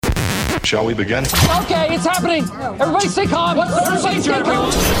Shall we begin? Okay, it's happening. Everybody stay calm. What's the procedure, everyone?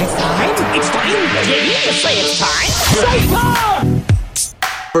 It's time. It's time. Did you just say it's time? Stay calm!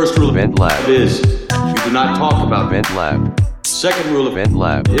 First rule of Vent Lab is you do not talk about Vent Lab. Second rule of Vent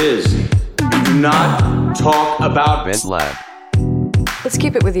Lab is you do not talk about Vent Lab. Let's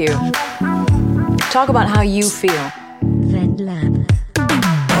keep it with you. Talk about how you feel. Vent Lab.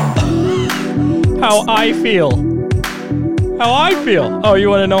 How I feel. How I feel. Oh, you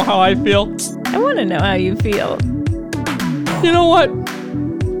want to know how I feel? I want to know how you feel. You know what?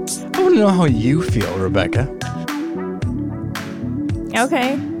 I want to know how you feel, Rebecca.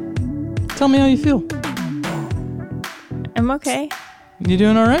 Okay. Tell me how you feel. I'm okay. You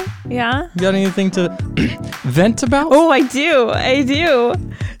doing all right? Yeah. You got anything to vent about? Oh, I do.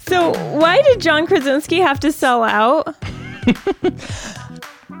 So why did John Krasinski have to sell out?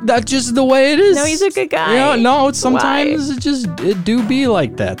 That's just the way it is. No, he's a good guy. Yeah, no, sometimes it do be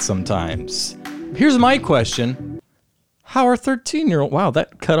like that sometimes. Here's my question. How are 13-year-old... Wow,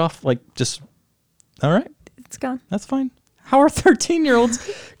 that cut off like just... All right. It's gone. That's fine. How are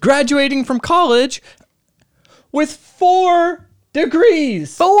 13-year-olds graduating from college with 4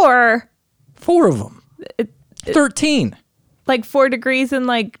 degrees? 4? 4 of them. 13. Like 4 degrees in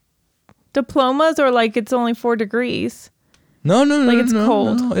like diplomas, or like it's only 4 degrees? No. Like it's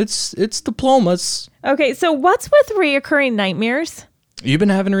cold. No. It's diplomas. Okay, so what's with reoccurring nightmares? You've been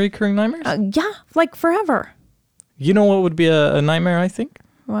having recurring nightmares? Yeah, like forever. You know what would be a nightmare, I think?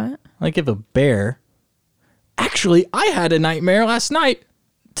 What? Like if a bear... Actually, I had a nightmare last night.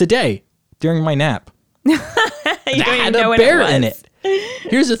 Today. During my nap. You That had a bear in it.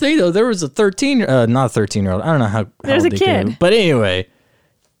 Here's the thing, though. There was a not a 13-year-old. I don't know how There's old a they kid. could. But anyway,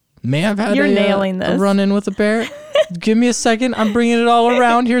 may have had You're a nailing this. run-in with a bear. Give me a second. I'm bringing it all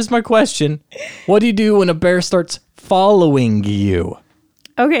around. Here's my question. What do you do when a bear starts following you?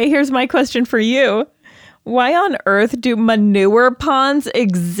 Okay, here's my question for you. Why on earth do manure ponds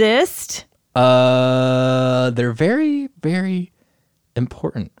exist? They're very, very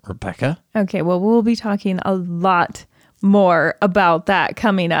important, Rebecca. Okay, well, we'll be talking a lot more about that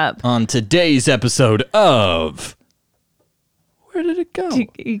coming up. On today's episode of... Where did it go?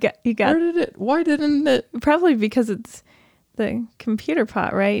 You got Why didn't it? probably because it's the computer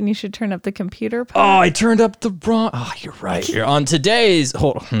pot, right? And you should turn up the computer pot. Oh, I turned up the wrong... Oh, you're right. You're on today's...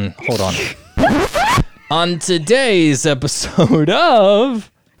 Hold on. On today's episode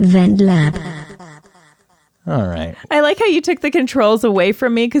of... Vent Lab. All right. I like how you took the controls away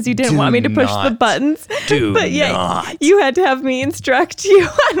from me because you didn't want me to push the buttons. But yet you had to have me instruct you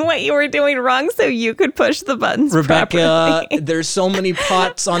on what you were doing wrong so you could push the buttons Rebecca, properly. there's so many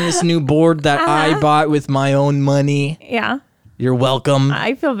pots on this new board that I bought with my own money. Yeah. You're welcome.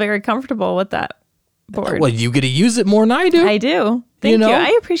 I feel very comfortable with that board. Well, you get to use it more than I do. I do. Thank you. know?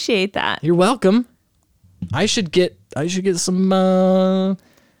 I appreciate that. You're welcome. I should get some of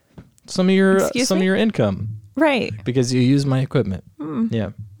your income. Right. Because you use my equipment.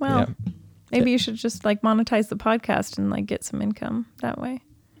 Yeah. Well, yeah. maybe you should just like monetize the podcast and like get some income that way.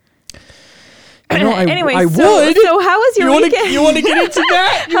 Anyway, I would. So how was your weekend? You want to get into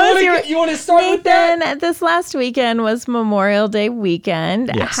that? You want to start with that? Nathan, this last weekend was Memorial Day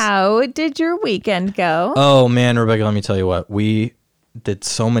weekend. Yes. How did your weekend go? Oh man, Rebecca, let me tell you what. We did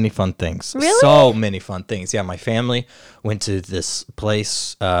so many fun things. Really? So many fun things. Yeah, my family went to this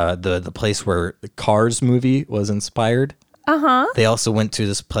place, the place where the Cars movie was inspired. Uh-huh. They also went to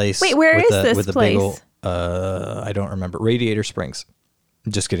this place. Wait, where is this with place? A big old, I don't remember. Radiator Springs.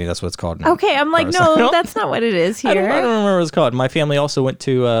 Just kidding. That's what it's called. Okay, I'm like, no, that's not what it is here. I don't remember what it's called. My family also went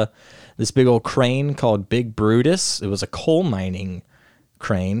to this big old crane called Big Brutus. It was a coal mining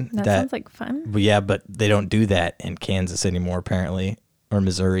crane. That sounds like fun. Yeah, but they don't do that in Kansas anymore, apparently, or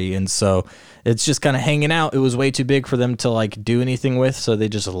Missouri. And so it's just kind of hanging out. It was way too big for them to like do anything with, so they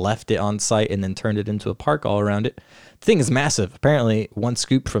just left it on site and then turned it into a park all around it. The thing is massive. Apparently, one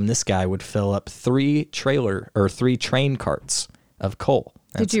scoop from this guy would fill up 3 train carts of coal.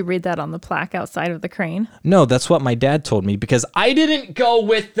 Did you read that on the plaque outside of the crane? No, that's what my dad told me because I didn't go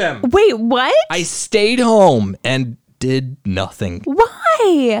with them. Wait, what? I stayed home and did nothing.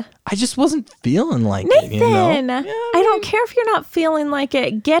 Why? I just wasn't feeling like Nathan, it, you know? Yeah, I don't care if you're not feeling like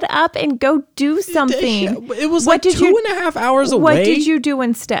it. Get up and go do something. It was What like did you- 2.5 hours away. What did you do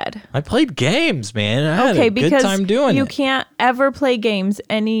instead? I played games, man. I had Okay, a good because time doing you it. can't ever play games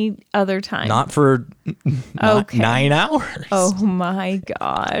any other time. Not for Okay. 9 hours. Oh my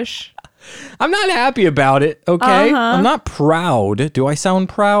gosh. I'm not happy about it, okay? Uh-huh. I'm not proud. Do I sound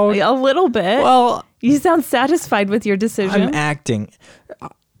proud? A little bit. Well, you sound satisfied with your decision. I'm acting.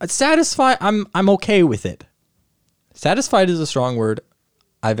 Satisfied, I'm okay with it. Satisfied is a strong word.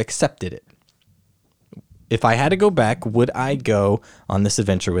 I've accepted it. If I had to go back, would I go on this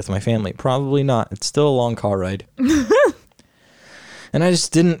adventure with my family? Probably not. It's still a long car ride. And I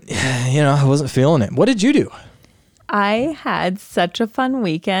just didn't, I wasn't feeling it. What did you do? I had such a fun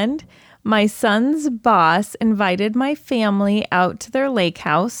weekend. My son's boss invited my family out to their lake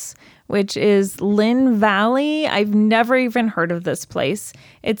house, which is Lynn Valley. I've never even heard of this place.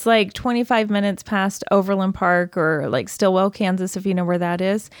 It's like 25 minutes past Overland Park or like Stillwell, Kansas, if you know where that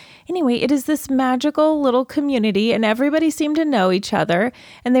is. Anyway, it is this magical little community and everybody seemed to know each other.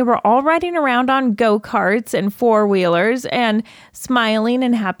 And they were all riding around on go-karts and four-wheelers and smiling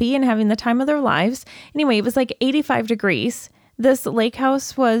and happy and having the time of their lives. Anyway, it was like 85 degrees. This lake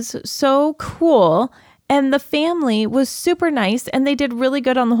house was so cool. And the family was super nice and they did really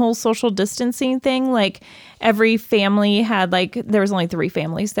good on the whole social distancing thing. Like every family had there was only 3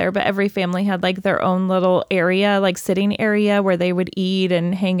 families there, but every family had like their own little area, like sitting area where they would eat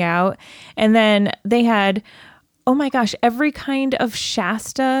and hang out. And then they had, oh my gosh, every kind of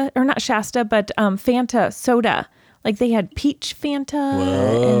Fanta soda. Like they had peach Fanta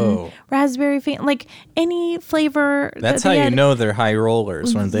and raspberry Fanta, like any flavor. That's how you know they're high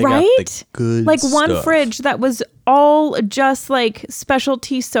rollers when they got the good like stuff. One fridge that was all just like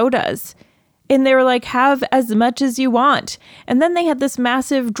specialty sodas. And they were like, have as much as you want. And then they had this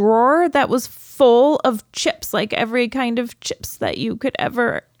massive drawer that was full of chips, like every kind of chips that you could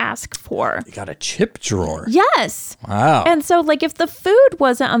ever ask for. You got a chip drawer. Yes. Wow. And so like if the food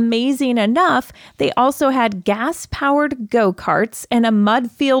wasn't amazing enough, they also had gas-powered go-karts and a mud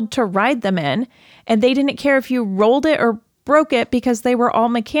field to ride them in. And they didn't care if you rolled it or broke it because they were all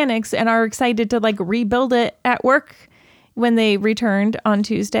mechanics and are excited to like rebuild it at work when they returned on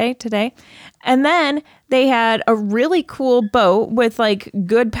Tuesday today. And then they had a really cool boat with like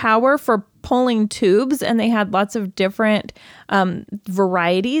good power for pulling tubes. And they had lots of different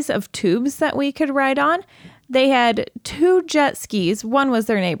varieties of tubes that we could ride on. They had 2 jet skis. One was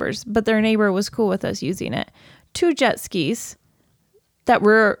their neighbor's, but their neighbor was cool with us using it. 2 jet skis that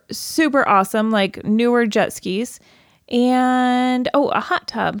were super awesome, like newer jet skis. And, a hot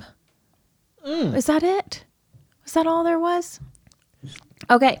tub. Is that it? Is that all there was?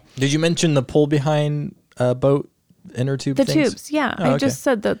 Okay. Did you mention the pull behind boat inner tube The things? tubes, yeah. Oh, I just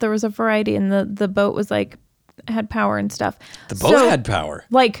said that there was a variety and the boat was like, had power and stuff. The boat had power?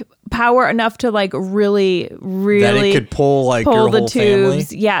 Like power enough to like really that it could pull like your the whole tubes.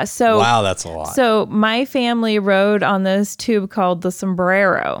 family? Yeah. So wow, that's a lot. So my family rode on this tube called the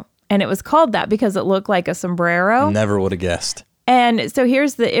sombrero. And it was called that because it looked like a sombrero. Never would have guessed. And so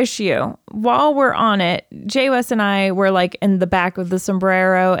here's the issue. While we're on it, Jay West and I were like in the back of the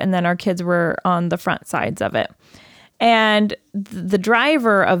sombrero, and then our kids were on the front sides of it. And the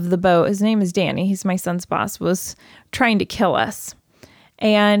driver of the boat, his name is Danny, he's my son's boss, was trying to kill us.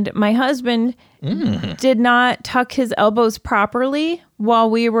 And my husband did not tuck his elbows properly while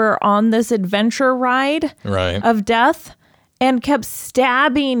we were on this adventure ride of death. And kept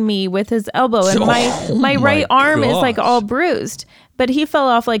stabbing me with his elbow. And my right arm is like all bruised. But he fell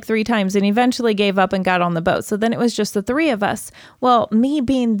off like 3 times and eventually gave up and got on the boat. So then it was just the 3 of us. Well, me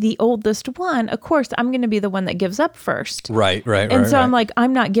being the oldest one, of course, I'm going to be the one that gives up first. Right. And so I'm like,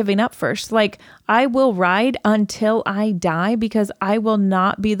 I'm not giving up first. Like, I will ride until I die because I will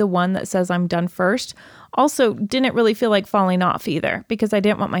not be the one that says I'm done first. Also, didn't really feel like falling off either because I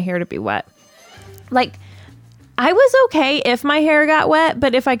didn't want my hair to be wet. Like, I was okay if my hair got wet,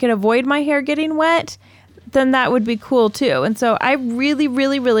 but if I could avoid my hair getting wet, then that would be cool too. And so I really,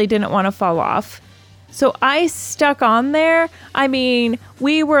 really, really didn't want to fall off. So I stuck on there. I mean,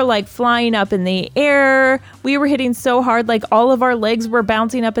 we were like flying up in the air. We were hitting so hard, like all of our legs were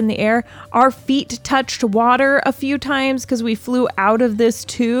bouncing up in the air. Our feet touched water a few times because we flew out of this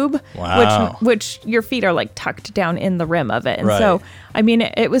tube, which your feet are like tucked down in the rim of it. And so, I mean,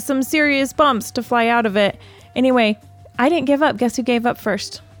 it was some serious bumps to fly out of it. Anyway, I didn't give up. Guess who gave up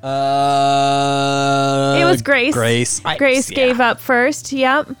first? It was Grace. Grace gave up first.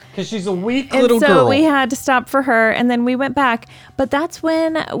 Yep. Because she's a weak little girl. And so we had to stop for her, and then we went back. But that's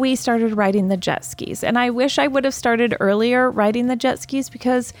when we started riding the jet skis. And I wish I would have started earlier riding the jet skis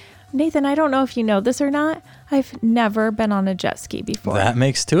because, Nathan, I don't know if you know this or not, I've never been on a jet ski before. That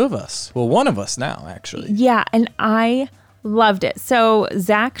makes 2 of us. Well, 1 of us now, actually. Yeah, and I loved it. So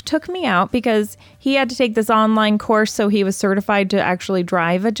Zach took me out because he had to take this online course so he was certified to actually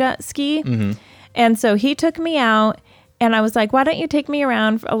drive a jet ski. Mm-hmm. And so he took me out and I was like, why don't you take me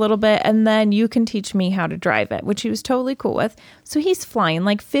around a little bit and then you can teach me how to drive it, which he was totally cool with. So he's flying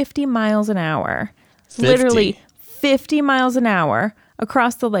like 50 miles an hour. 50. Literally 50 miles an hour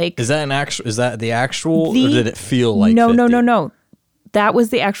across the lake. Is that the actual or did it feel like No, 50? no. That was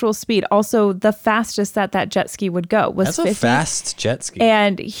the actual speed. Also, the fastest that jet ski would go was That's 50. a fast jet ski.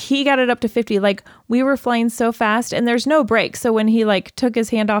 And he got it up to 50. Like, we were flying so fast, and there's no brakes. So when he like took his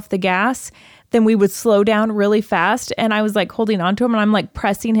hand off the gas, then we would slow down really fast. And I was like holding onto him, and I'm like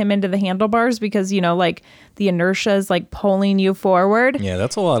pressing him into the handlebars because, you know, like the inertia is like pulling you forward. Yeah,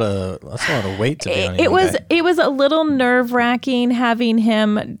 that's a lot of weight to be on. It was a little nerve-wracking having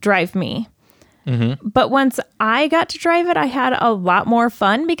him drive me. Mm-hmm. But once I got to drive it, I had a lot more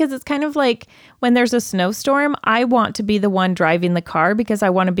fun because it's kind of like when there's a snowstorm, I want to be the one driving the car because I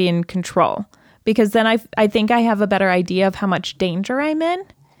want to be in control. Because then I think I have a better idea of how much danger I'm in,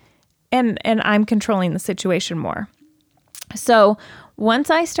 and I'm controlling the situation more. So once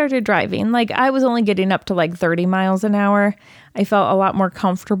I started driving, like I was only getting up to like 30 miles an hour. I felt a lot more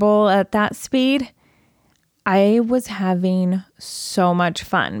comfortable at that speed. I was having so much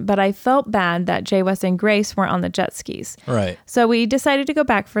fun, but I felt bad that Jay, Wes, and Grace weren't on the jet skis. Right. So we decided to go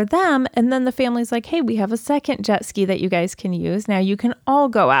back for them. And then the family's like, hey, we have a second jet ski that you guys can use. Now you can all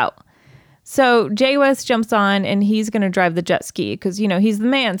go out. So Jay West jumps on and he's going to drive the jet ski because, you know, he's the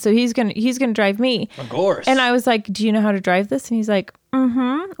man. So he's going to drive me. Of course. And I was like, do you know how to drive this? And he's like,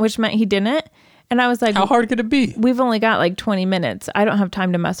 which meant he didn't. And I was like, how hard could it be? We've only got like 20 minutes. I don't have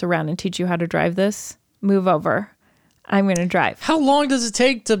time to mess around and teach you how to drive this. Move over. I'm going to drive. How long does it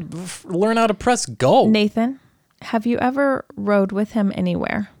take to learn how to press go? Nathan, have you ever rode with him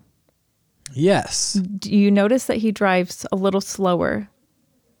anywhere? Yes. Do you notice that he drives a little slower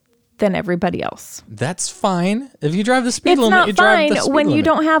than everybody else? That's fine. If you drive the speed It's limit, not you drive the fine speed when limit. you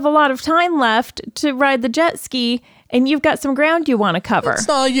don't have a lot of time left to ride the jet ski and you've got some ground you want to cover. It's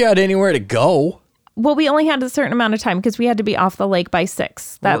not like you had anywhere to go. Well, we only had a certain amount of time because we had to be off the lake by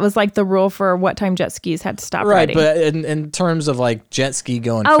 6. That was like the rule for what time jet skis had to stop riding. Right, but in terms of like jet ski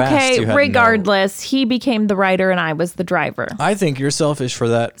going fast, you Okay, had regardless, he became the rider and I was the driver. I think you're selfish for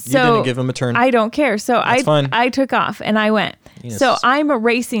that. So you didn't give him a turn. I don't care. So fine. I took off and I went. Yes. So I'm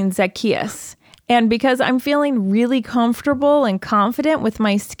racing Zacchaeus. And because I'm feeling really comfortable and confident with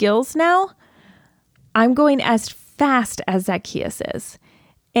my skills now, I'm going as fast as Zacchaeus is.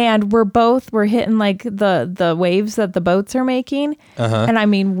 And we're hitting like the waves that the boats are making. Uh-huh. And I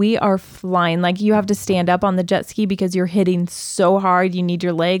mean, we are flying. Like you have to stand up on the jet ski because you're hitting so hard. You need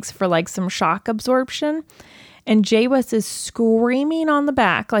your legs for like some shock absorption. And Jay West is screaming on the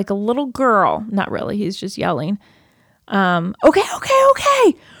back like a little girl. Not really. He's just yelling. Okay.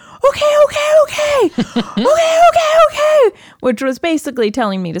 Which was basically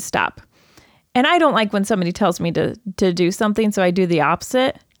telling me to stop. And I don't like when somebody tells me to do something, so I do the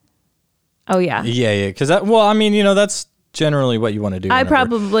opposite. Oh, yeah. Yeah. Because that's generally what you want to do. I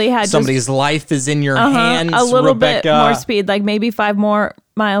probably had somebody's life is in your hands, a little Rebecca. bit more speed, like maybe 5 more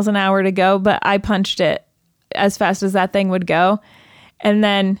miles an hour to go, but I punched it as fast as that thing would go. And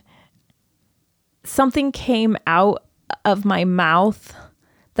then something came out of my mouth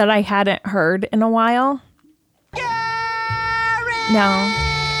that I hadn't heard in a while. No,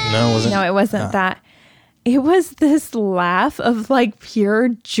 it wasn't that. It was this laugh of like pure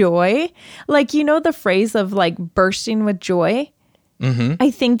joy. Like, you know, the phrase of like bursting with joy. Mm-hmm.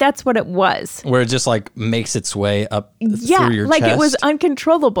 I think that's what it was. Where it just like makes its way up through your like chest. It was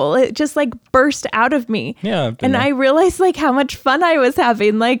uncontrollable. It just like burst out of me. Yeah. And I realized like how much fun I was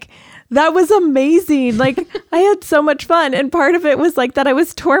having. Like that was amazing. Like I had so much fun. And part of it was like that I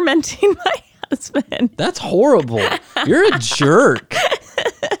was tormenting my husband. That's horrible. You're a jerk.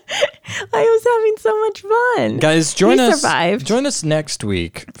 I was having so much fun. Guys, join survived. us next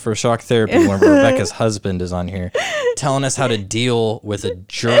week for Shock Therapy when Rebecca's husband is on here telling us how to deal with a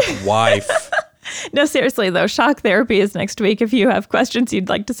jerk wife. No, seriously, though, Shock Therapy is next week. If you have questions you'd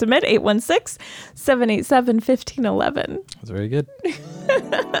like to submit, 816-787-1511. That's very good.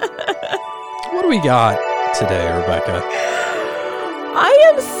 What do we got today, Rebecca?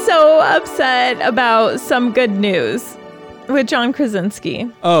 I am so upset about some good news with John Krasinski.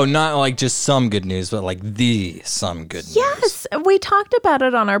 Oh, not like just some good news, but like some good news. Yes, we talked about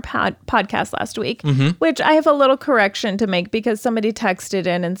it on our podcast last week, which I have a little correction to make because somebody texted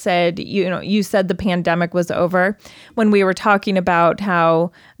in and said, you said the pandemic was over when we were talking about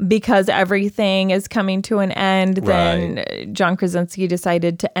how because everything is coming to an end, then John Krasinski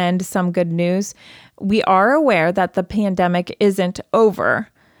decided to end some good news. We are aware that the pandemic isn't over,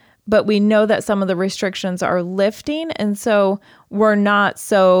 but we know that some of the restrictions are lifting. And so we're not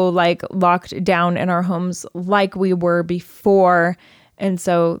so like locked down in our homes like we were before. And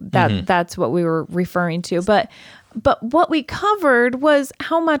so that's what we were referring to. But what we covered was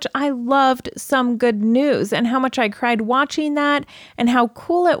how much I loved Some Good News and how much I cried watching that and how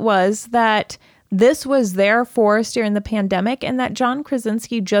cool it was that this was there for us during the pandemic and that John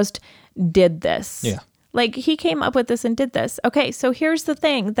Krasinski just did this. Yeah. Like, he came up with this and did this. Okay, so here's the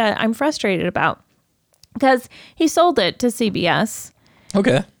thing that I'm frustrated about. Because he sold it to CBS.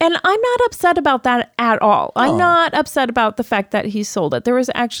 Okay. And I'm not upset about that at all. I'm not upset about the fact that he sold it. There was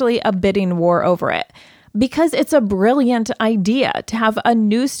actually a bidding war over it. Because it's a brilliant idea to have a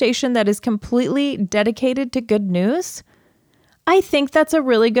news station that is completely dedicated to good news. I think that's a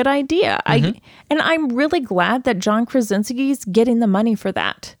really good idea. And I'm really glad that John Krasinski's getting the money for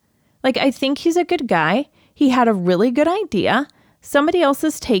that. Like, I think he's a good guy. He had a really good idea. Somebody else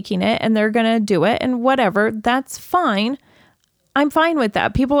is taking it and they're going to do it and whatever. That's fine. I'm fine with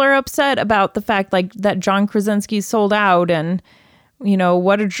that. People are upset about the fact like that John Krasinski sold out and, you know,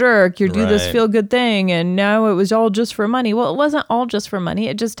 what a jerk. You do this feel good thing. And now it was all just for money. Well, it wasn't all just for money.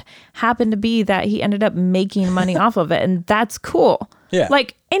 It just happened to be that he ended up making money off of it. And that's cool. Yeah.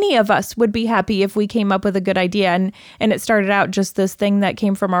 Like any of us would be happy if we came up with a good idea and it started out just this thing that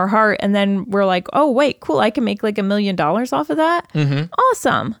came from our heart. And then we're like, oh, wait, cool. I can make like $1 million off of that.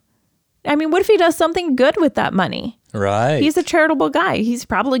 Awesome. I mean, what if he does something good with that money? Right. He's a charitable guy. He's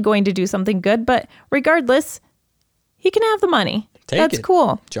probably going to do something good. But regardless, he can have the money. That's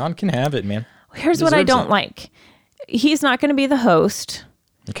cool. John can have it, man. Here's what I don't like. He's not going to be the host.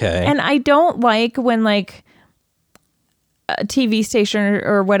 Okay. And I don't like when like a TV station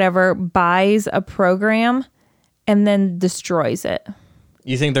or whatever buys a program and then destroys it.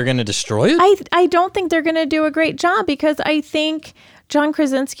 You think they're going to destroy it? I don't think they're going to do a great job because I think John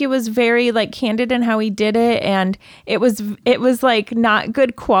Krasinski was very like candid in how he did it, and it was like not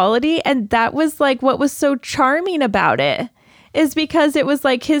good quality, and that was like what was so charming about it is because it was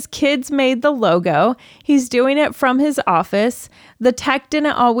like his kids made the logo. He's doing it from his office. The tech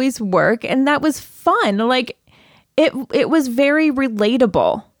didn't always work, and that was fun. Like it was very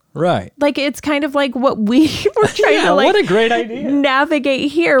relatable. Right. Like, it's kind of like what we were trying to, like, what a great idea. Navigate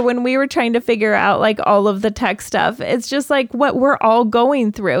here when we were trying to figure out, like, all of the tech stuff. It's just, like, what we're all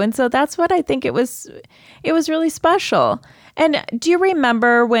going through. And so that's what I think it was really special. And do you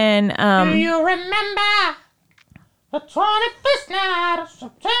remember when... Do you remember the 21st night of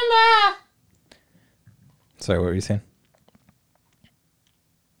September? Sorry, what were you saying?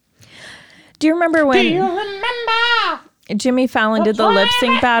 Do you remember when... Do you remember... Jimmy Fallon did the lip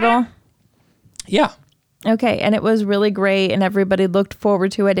sync battle? Yeah. Okay, and it was really great, and everybody looked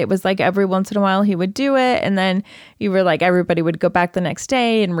forward to it. It was like every once in a while he would do it, and then you were like, everybody would go back the next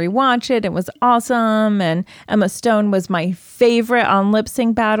day and rewatch it. It was awesome, and Emma Stone was my favorite on Lip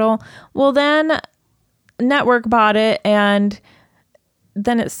Sync Battle. Well, then Network bought it, and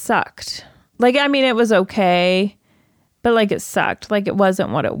then it sucked. Like, I mean, it was okay, but like it sucked. Like, it wasn't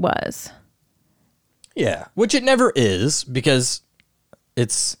what it was. Yeah, which it never is because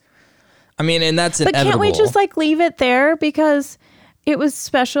it's, I mean, and that's inevitable. But can't we just like leave it there because it was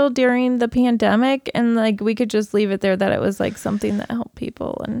special during the pandemic and like we could just leave it there that it was like something that helped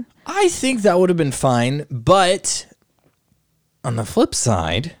people? And I think that would have been fine, but on the flip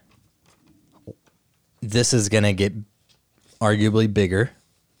side, this is going to get arguably bigger.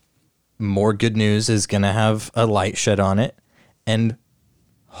 More good news is going to have a light shed on it, and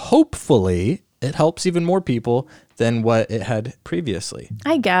hopefully it helps even more people than what it had previously.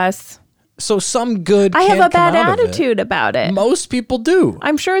 I guess. So some good I can have a come bad out of it. attitude about it. Most people do.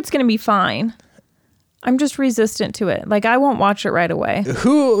 I'm sure it's going to be fine. I'm just resistant to it. Like, I won't watch it right away.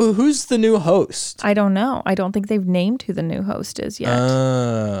 Who's the new host? I don't know. I don't think they've named who the new host is yet.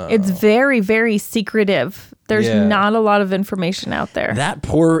 It's very, very secretive. There's not a lot of information out there. That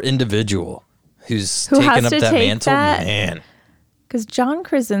poor individual who's Who taken has up to that take mantle, that? man. Because John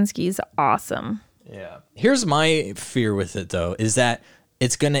Krasinski's awesome. Yeah. Here's my fear with it, though, is that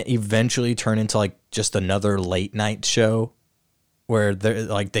it's going to eventually turn into like just another late night show where they're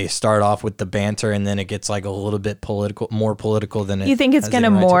like they start off with the banter and then it gets like a little bit more political than it. You think it's has going to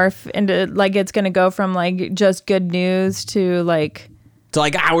any right to. morph into like it's going to go from like just good news to like. To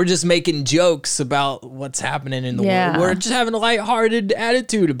like, we're just making jokes about what's happening in the Yeah. world. We're just having a lighthearted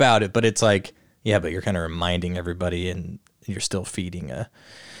attitude about it. But it's like, yeah, but you're kind of reminding everybody and you're still feeding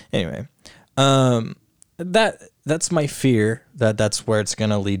anyway. That's my fear that's where it's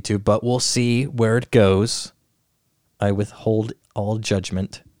going to lead to, but we'll see where it goes. I withhold all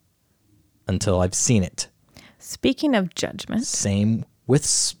judgment until I've seen it. Speaking of judgment. Same with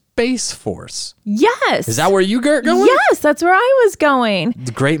Space Force. Yes. Is that where you going? Yes, that's where I was going.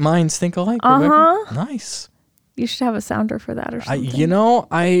 The great minds think alike. Uh-huh. Rebecca. Nice. You should have a sounder for that or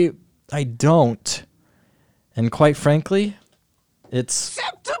something. I don't. And quite frankly, it's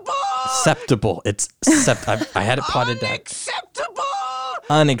acceptable. It's I had it potted down. Unacceptable.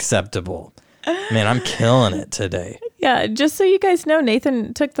 Unacceptable. Man, I'm killing it today. Yeah, just so you guys know,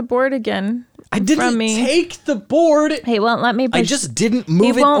 Nathan took the board again. I didn't from me. take the board. He won't let me push. I just didn't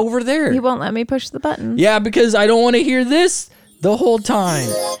move it over there. He won't let me push the button. Yeah, because I don't want to hear this the whole time.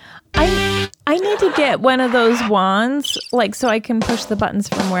 I need to get one of those wands, like, so I can push the buttons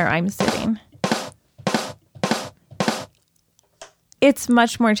from where I'm sitting. It's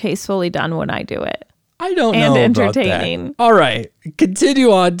much more tastefully done when I do it. I don't And know entertaining. about that. All right,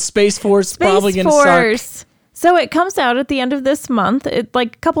 continue on. Space Force probably going to suck. So it comes out at the end of this month,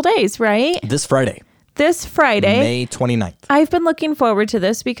 like a couple days, right? This Friday, This Friday. May 29th. I've been looking forward to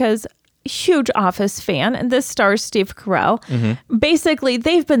this because huge Office fan, and this stars Steve Carell. Mm-hmm. Basically,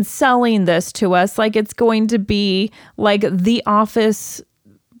 they've been selling this to us like it's going to be like The Office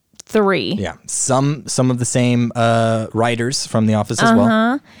 3. Yeah, some of the same writers from The Office as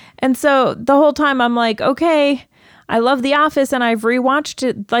well. And so the whole time I'm like, okay, I love The Office, and I've rewatched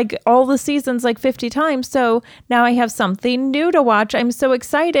it like all the seasons like 50 times. So now I have something new to watch. I'm so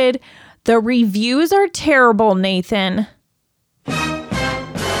excited. The reviews are terrible, Nathan.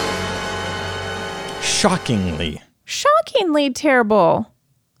 Shockingly terrible.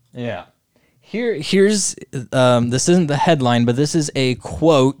 Yeah. Here's this isn't the headline, but this is a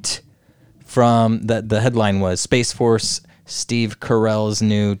quote from the headline was Space Force Steve Carell's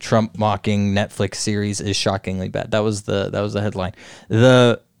new Trump mocking Netflix series is shockingly bad. That was the headline.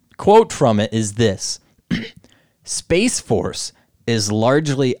 The quote from it is this: Space Force is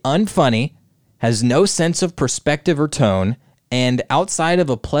largely unfunny, has no sense of perspective or tone, and outside of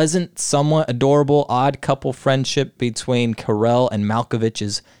a pleasant, somewhat adorable, odd couple friendship between Carell and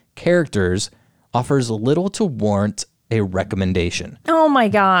Malkovich's characters, offers little to warrant a recommendation. Oh my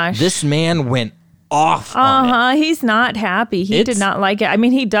gosh. This man went off on it. He's not happy. He did not like it. I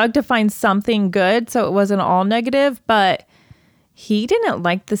mean, he dug to find something good, so it wasn't all negative, but he didn't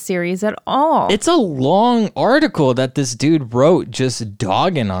like the series at all. It's a long article that this dude wrote just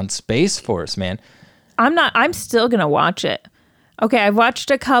dogging on Space Force, man. I'm still going to watch it. Okay, I've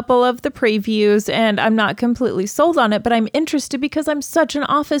watched a couple of the previews and I'm not completely sold on it, but I'm interested because I'm such an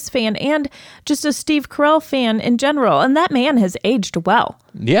Office fan and just a Steve Carell fan in general. And that man has aged well.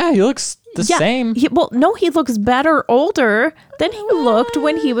 Yeah, he looks the same. He looks better older than he looked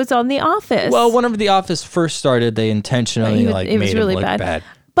when he was on The Office. Well, whenever The Office first started, they intentionally made him look bad.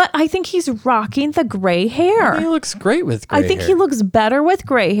 But I think he's rocking the gray hair. He looks great with gray hair. I think he looks better with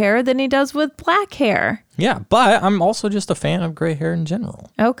gray hair than he does with black hair. Yeah, but I'm also just a fan of gray hair in general.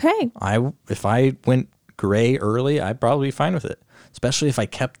 Okay. If I went gray early, I'd probably be fine with it. Especially if I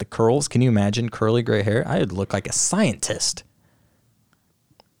kept the curls. Can you imagine curly gray hair? I would look like a scientist.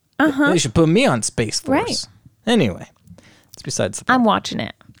 They should put me on Space Force. Right. Anyway, it's besides the point. I'm watching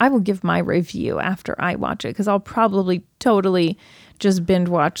it. I will give my review after I watch it because I'll probably totally just binge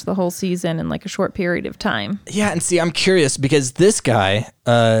watch the whole season in like a short period of time. Yeah, and see, I'm curious because this guy,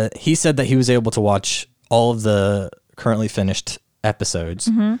 he said that he was able to watch all of the currently finished episodes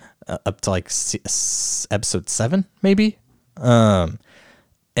up to like episode 7, maybe. And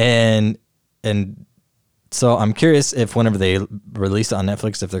so I'm curious if whenever they release it on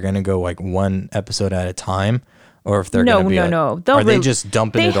Netflix, if they're going to go like one episode at a time. Or if they're going to be are they just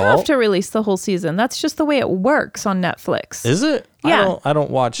dumping it all? They have to release the whole season. That's just the way it works on Netflix. Is it? Yeah. I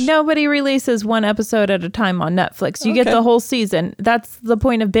don't watch. Nobody releases one episode at a time on Netflix. You get the whole season. That's the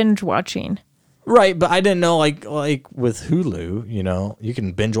point of binge watching. Right, but I didn't know like with Hulu, you know, you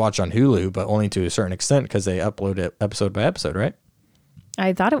can binge watch on Hulu, but only to a certain extent because they upload it episode by episode, right?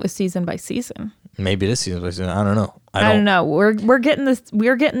 I thought it was season by season. Maybe it is season by season. I don't know. I don't know. We're getting this.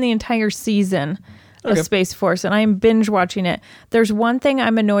 We're getting the entire season of Space Force, and I'm binge watching it. There's one thing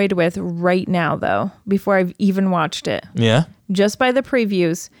I'm annoyed with right now, though, before I've even watched it. Yeah. Just by the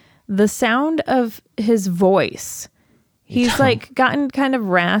previews, the sound of his voice. He's like gotten kind of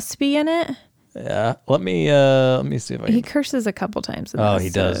raspy in it. Yeah. Let me see if He curses a couple times. He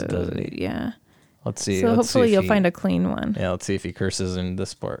does, doesn't he? Yeah. Let's see. So hopefully you'll find a clean one. Yeah, let's see if he curses in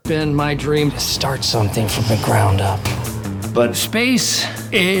this part. Been my dream to start something from the ground up. But space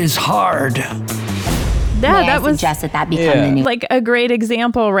is hard. Yeah, that was suggest that become the new like a great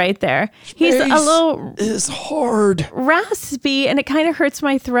example right there. He's a little is hard, raspy, and it kind of hurts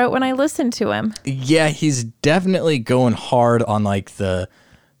my throat when I listen to him. Yeah, he's definitely going hard on like the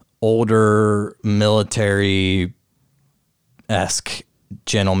older military-esque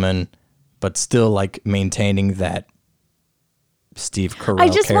gentleman, but still like maintaining that Steve Carell I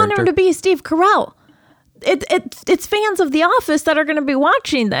just want character. him to be Steve Carell. It's fans of The Office that are going to be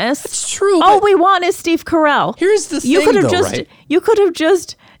watching this. It's true. All we want is Steve Carell. Here's the thing, you could have though, just right? you could have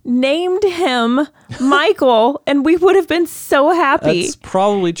just named him Michael, and we would have been so happy. That's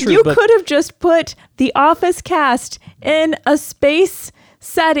probably true. You but could have just put the Office cast in a space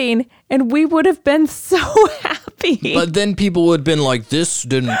setting, and we would have been so happy. But then people would have been like, this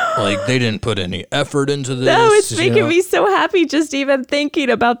didn't, like, they didn't put any effort into this. No, it's you making know? me so happy just even thinking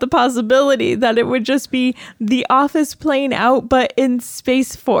about the possibility that it would just be the Office playing out, but in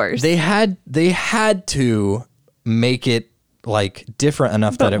Space Force. They had to make it like different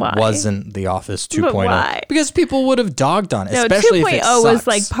enough But that it why? wasn't The Office 2.0. why? Because people would have dogged on it, No, especially 2.0 if it sucks. was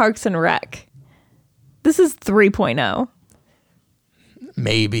like Parks and Rec. This is 3.0.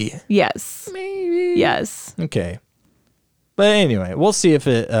 Maybe. Yes. Maybe. Yes. Okay. But anyway, we'll see if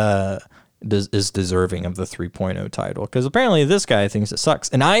it is deserving of the 3.0 title. Because apparently this guy thinks it sucks.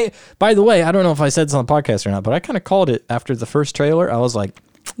 And by the way, I don't know if I said this on the podcast or not, but I kind of called it after the first trailer. I was like,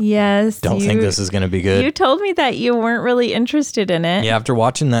 Yes. don't think this is going to be good. You told me that you weren't really interested in it. Yeah, after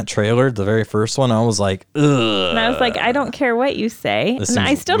watching that trailer, the very first one, I was like, ugh. And I was like, I don't care what you say. This And I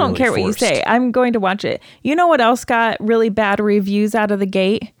seems still don't really care what forced. you say. I'm going to watch it. You know what else got really bad reviews out of the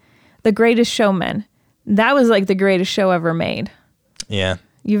gate? The Greatest Showman. That was like the greatest show ever made. Yeah,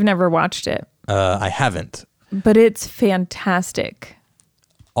 You've never watched it, I haven't. but it's fantastic.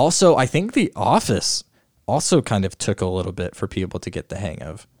 Also, I think The Office also kind of took a little bit for people to get the hang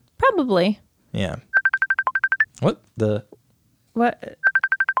of. Probably. Yeah. What the? What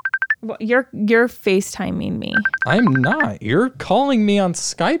you're FaceTiming me. I'm not. You're calling me on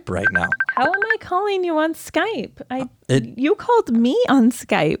Skype right now. How am I calling you on Skype? It- You called me on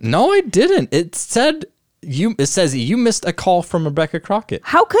Skype. No, I didn't. It said It says you missed a call from Rebecca Crockett.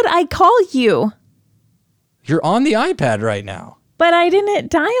 How could I call you? You're on the iPad right now. But I didn't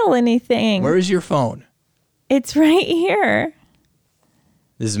dial anything. Where is your phone? It's right here.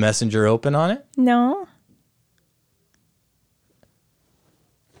 Is Messenger open on it? No.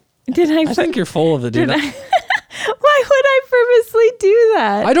 Did I? I think you're full of it, dude. Why would I purposely do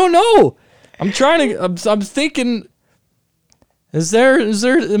that? I don't know. I'm trying to. I'm thinking. Is there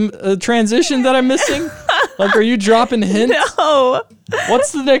a transition that I'm missing? Like, are you dropping hints? No.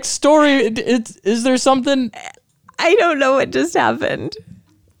 What's the next story? Is there something? I don't know what just happened.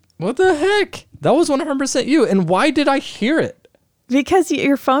 What the heck? That was 100% you. And why did I hear it? Because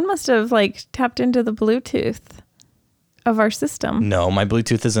your phone must have like tapped into the Bluetooth of our system. No, my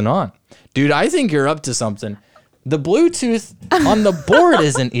Bluetooth isn't on. Dude, I think you're up to something. The Bluetooth on the board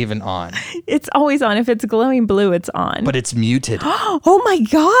isn't even on. It's always on. If it's glowing blue, it's on. But it's muted. Oh my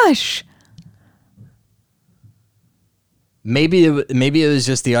gosh. Maybe it was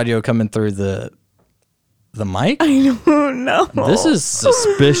just the audio coming through the mic. I don't know. This is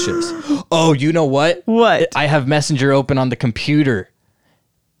suspicious. Oh, you know what? What? I have Messenger open on the computer.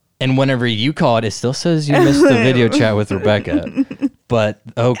 And whenever you call it, it still says you missed the video chat with Rebecca. But,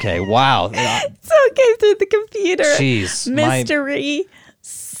 okay, wow. So it came through the computer. Jeez. Mystery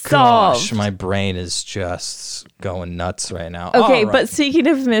solved. Gosh, my brain is just going nuts right now. Okay, All right. but speaking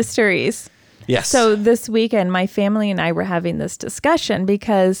of mysteries. Yes. So this weekend, my family and I were having this discussion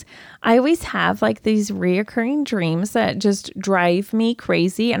because I always have like these reoccurring dreams that just drive me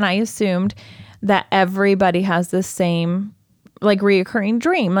crazy. And I assumed that everybody has the same like reoccurring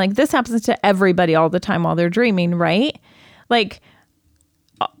dream. Like this happens to everybody all the time while they're dreaming, right? Like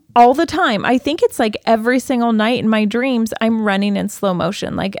all the time. I think it's like every single night in my dreams, I'm running in slow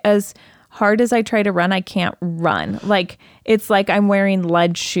motion. Like as hard as I try to run, I can't run. Like it's like I'm wearing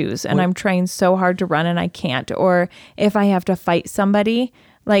lead shoes and I'm trying so hard to run and I can't. Or if I have to fight somebody,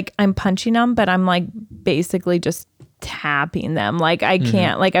 like I'm punching them, but I'm like basically just tapping them. Like I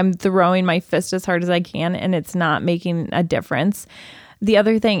can't, like I'm throwing my fist as hard as I can and it's not making a difference. The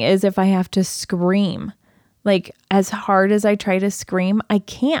other thing is if I have to scream, like as hard as I try to scream, I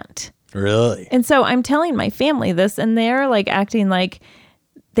can't. Really? And so I'm telling my family this and they're like acting like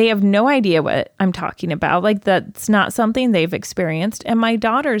they have no idea what I'm talking about. Like that's not something they've experienced. And my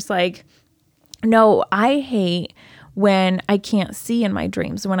daughter's like, no, I hate when I can't see in my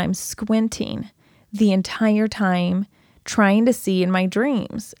dreams, when I'm squinting the entire time trying to see in my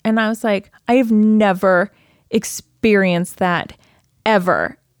dreams. And I was like, I have never experienced that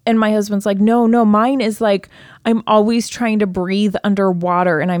ever. And my husband's like, no, mine is like, I'm always trying to breathe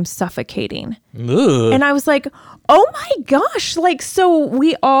underwater and I'm suffocating. Ugh. And I was like, oh my gosh. Like, so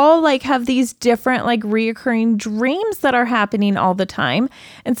we all like have these different like reoccurring dreams that are happening all the time.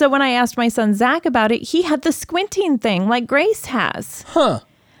 And so when I asked my son, Zach, about it, he had the squinting thing like Grace has. Huh.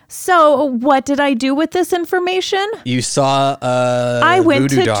 So what did I do with this information? You saw I went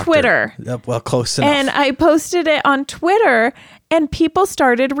Voodoo to Doctor. Twitter. Well, close enough. And I posted it on Twitter and people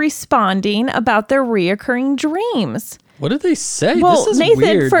started responding about their reoccurring dreams. What did they say? Well, this is Nathan,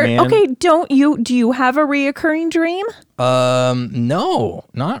 weird, man. okay, do you have a reoccurring dream? No,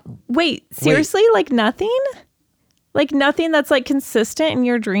 not. Wait, seriously? Like nothing? Like nothing that's like consistent in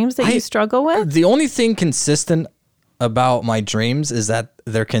your dreams that you struggle with? The only thing consistent about my dreams is that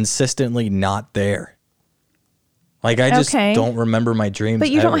they're consistently not there. Like I just don't remember my dreams.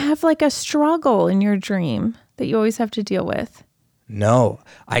 But you ever. don't have like a struggle in your dream that you always have to deal with. No,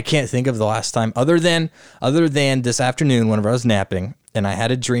 I can't think of the last time other than this afternoon whenever I was napping and I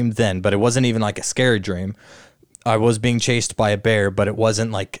had a dream then, but it wasn't even like a scary dream. I was being chased by a bear, but it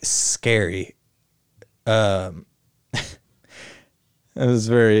wasn't like scary. It was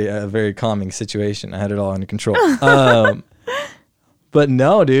a very calming situation. I had it all under control. But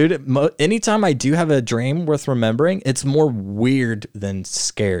no, dude, anytime I do have a dream worth remembering, it's more weird than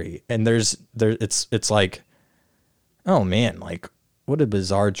scary. And it's like, oh man, like what a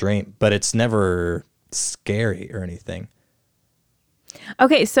bizarre dream, but it's never scary or anything.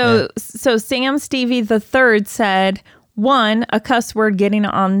 Okay, so Sam Stevie the Third said, 1, a cuss word getting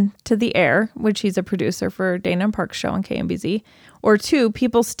on to the air, which he's a producer for Dana and Park's show on KMBZ, or 2,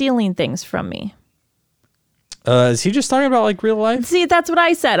 people stealing things from me. Is he just talking about like real life? See, that's what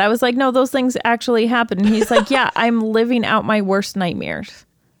I said. I was like, no, those things actually happen. And he's like, yeah, I'm living out my worst nightmares.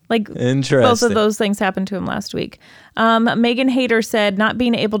 Like, both of those things happened to him last week. Megan Hayter said, not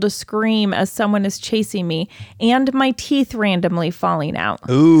being able to scream as someone is chasing me and my teeth randomly falling out.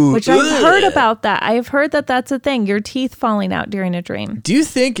 Ooh. Which I've heard about that. I've heard that that's a thing, your teeth falling out during a dream. Do you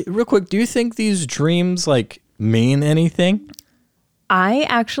think, real quick, these dreams like mean anything? I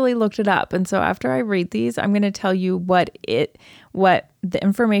actually looked it up. And so after I read these, I'm going to tell you what the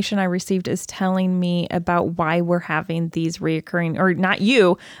information I received is telling me about why we're having these reoccurring, or not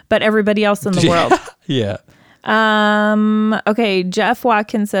you, but everybody else in the world. Yeah. Okay. Jeff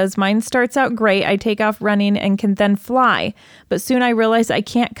Watkins says, mine starts out great. I take off running and can then fly, but soon I realize I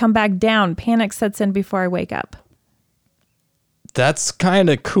can't come back down. Panic sets in before I wake up. That's kind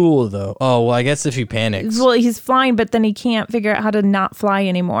of cool, though. Oh, well, I guess if he panics. Well, he's flying, but then he can't figure out how to not fly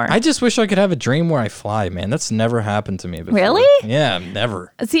anymore. I just wish I could have a dream where I fly, man. That's never happened to me before. Really? Yeah,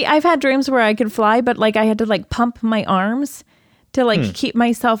 never. See, I've had dreams where I could fly, but like I had to like pump my arms to like keep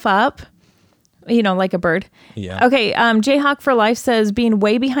myself up, you know, like a bird. Yeah. Okay. Jayhawk for Life says, being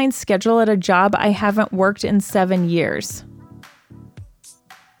way behind schedule at a job I haven't worked in 7 years.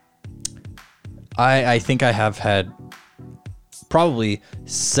 I think I have had probably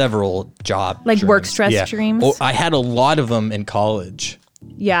several job like dreams. Work stress dreams. Oh, I had a lot of them in college.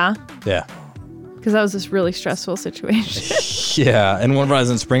 Yeah. Yeah. Because that was this really stressful situation. Yeah. And whenever I was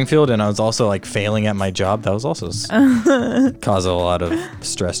in Springfield and I was also like failing at my job, that was also caused a lot of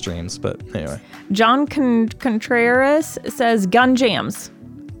stress dreams. But anyway. John Contreras says gun jams.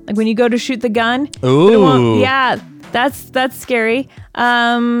 Like when you go to shoot the gun. Ooh. Yeah. That's scary.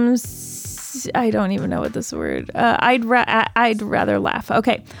 I don't even know what this word. I'd rather laugh.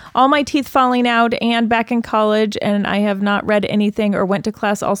 Okay. All my teeth falling out and back in college, and I have not read anything or went to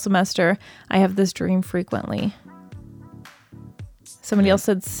class all semester. I have this dream frequently. Somebody else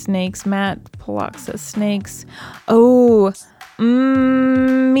said snakes. Matt Pollock says snakes. Oh,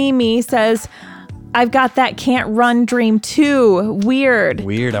 Mimi says, I've got that can't run dream too. Weird.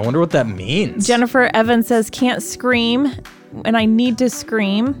 I wonder what that means. Jennifer Evans says can't scream, and I need to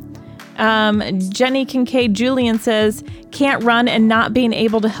scream. Jenny Kincaid Julian says, can't run and not being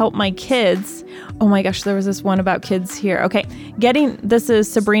able to help my kids. Oh my gosh, there was this one about kids here. Okay, this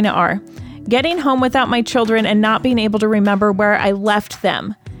is Sabrina R. Getting home without my children and not being able to remember where I left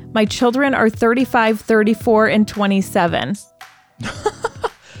them. My children are 35, 34, and 27.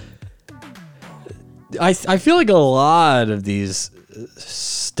 I feel like a lot of these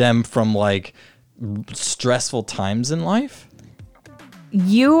stem from like stressful times in life.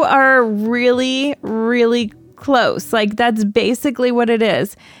 You are really, really close. Like that's basically what it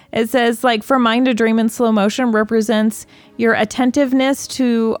is. It says like for mine, a dream in slow motion represents your attentiveness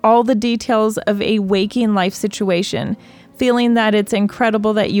to all the details of a waking life situation, feeling that it's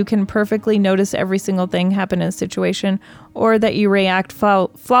incredible that you can perfectly notice every single thing happen in a situation, or that you react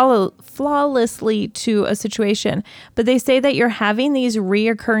flawlessly to a situation. But they say that you're having these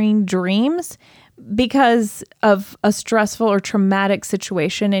reoccurring dreams because of a stressful or traumatic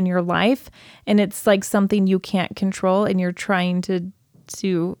situation in your life, and it's like something you can't control, and you're trying to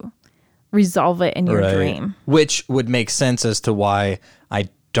resolve it in your dream. Which would make sense as to why I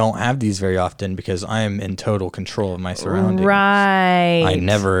don't have these very often, because I am in total control of my surroundings. Right. I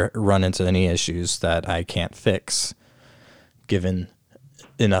never run into any issues that I can't fix given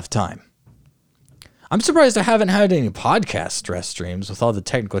enough time. I'm surprised I haven't had any podcast stress dreams with all the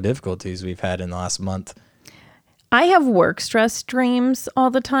technical difficulties we've had in the last month. I have work stress dreams all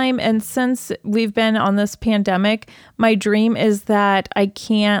the time. And since we've been on this pandemic, my dream is that I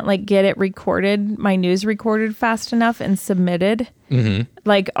can't like get it recorded, my news recorded fast enough and submitted.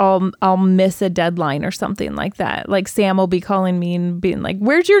 Like I'll miss a deadline or something like that. Like Sam will be calling me and being like,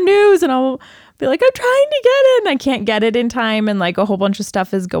 "Where's your news?" And I'll be like, "I'm trying to get it." And I can't get it in time. And like a whole bunch of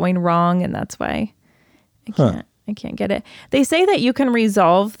stuff is going wrong. And that's why I can't get it. They say that you can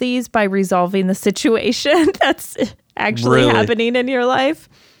resolve these by resolving the situation that's actually happening in your life.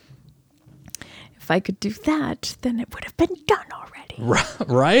 If I could do that, then it would have been done already.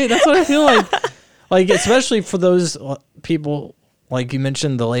 Right? That's what I feel like. Like, especially for those people, like you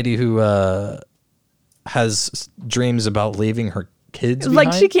mentioned, the lady who has dreams about leaving her kids behind.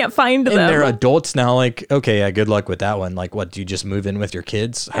 Like she can't find them. And they're adults now. Like, okay, yeah, good luck with that one. Like, what, do you just move in with your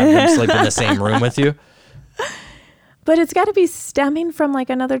kids? Have them sleep in the same room with you? But it's got to be stemming from like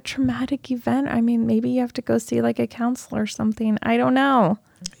another traumatic event. I mean, maybe you have to go see like a counselor or something. I don't know.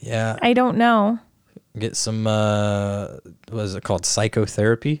 Yeah. I don't know. Get some, what is it called?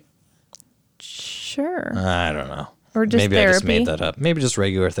 Psychotherapy? Sure. I don't know. Or just Maybe therapy. I just made that up. Maybe just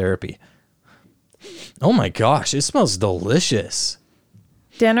regular therapy. Oh my gosh, it smells delicious.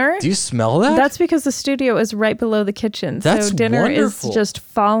 Dinner? Do you smell that? That's because the studio is right below the kitchen. That's so dinner wonderful. is just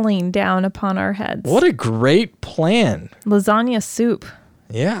falling down upon our heads. What a great plan. Lasagna soup.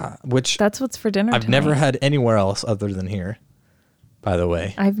 Yeah, which That's what's for dinner I've tonight. never had anywhere else other than here, by the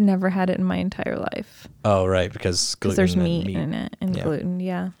way. I've never had it in my entire life. Oh, right, because gluten There's and meat in it and Yeah. gluten,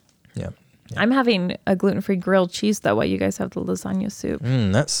 yeah. Yeah. I'm having a gluten-free grilled cheese, though, while you guys have the lasagna soup.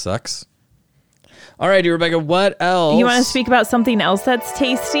 That sucks. All righty, Rebecca, what else? You want to speak about something else that's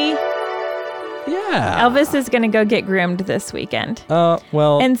tasty? Yeah. Elvis is going to go get groomed this weekend.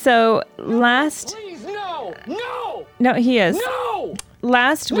 Well. And so last... Please, no! No! No, he is. No!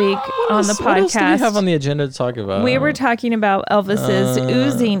 Last week on the what else do we have podcast, on the agenda to talk about? we were talking about Elvis's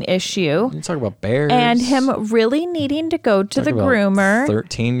oozing issue You talk about bears. and him really needing to go to the groomer.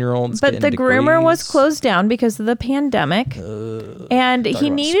 13-year-olds But the groomer was closed down because of the pandemic. and he about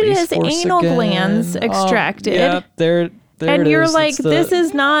needed Space his Force anal again. glands extracted. Yeah, there And it you're is. like, It's this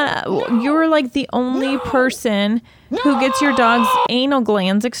is not, you're like the only person who gets your dog's anal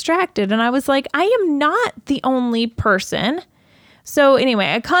glands extracted. And I was like, I am not the only person. So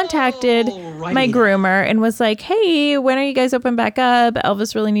anyway, I contacted my groomer and was like, hey, when are you guys open back up?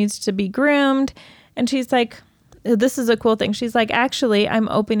 Elvis really needs to be groomed. And she's like, this is a cool thing. She's like, actually, I'm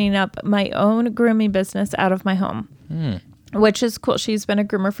opening up my own grooming business out of my home. Which is cool. She's been a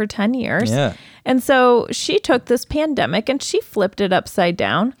groomer for 10 years. Yeah. And so she took this pandemic and she flipped it upside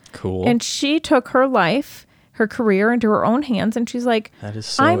down. Cool. And she took her life, her career into her own hands. And she's like, That is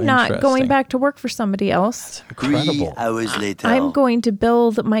so I'm not going interesting. back to work for somebody else. Incredible. hours later. I'm going to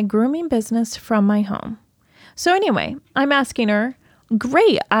build my grooming business from my home. So anyway, I'm asking her,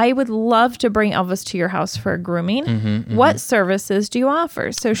 great, I would love to bring Elvis to your house for grooming. What services do you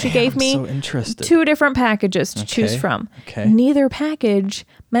offer? So she gave I'm me so interested. 2 different packages to choose Okay, from. okay. Neither package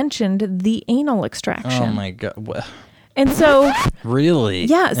mentioned the anal extraction. Oh my God. And so Really?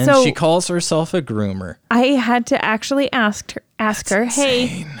 Yeah, And so- she calls herself a groomer. I had to actually ask her,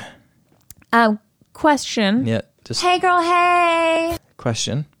 hey, question, Yeah. Just Hey, girl, hey.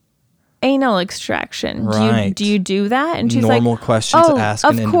 question. anal extraction. Right. Do you do that? And she's like, Normal questions to oh, ask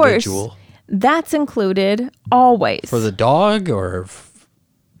an of course. individual. That's included always. For the dog or?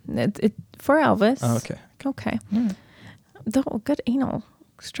 For Elvis. Oh, okay. Okay. Though good anal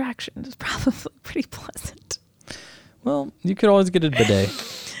extraction is probably pretty pleasant. Well, you could always get a bidet.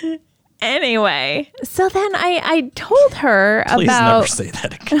 Anyway, so then I told her Please about never say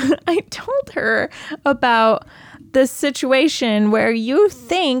that again. I told her about this situation where you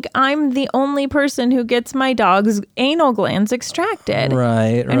think I'm the only person who gets my dog's anal glands extracted.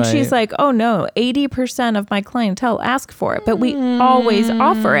 Right, And she's like, oh no, 80% of my clientele ask for it, but we always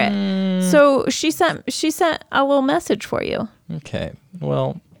offer it. So she sent a little message for you. Okay.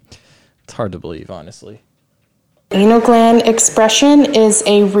 Well, it's hard to believe, honestly. Anal gland expression is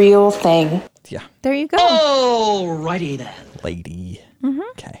a real thing. Yeah. There you go. Alrighty then. Lady.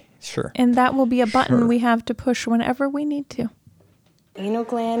 Okay. Sure. And that will be a button we have to push whenever we need to. Anal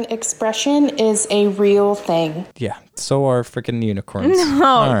gland expression is a real thing. Yeah. So are freaking unicorns. No,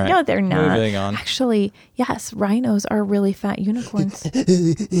 All right. no, they're not. Moving on. Actually, yes, rhinos are really fat unicorns.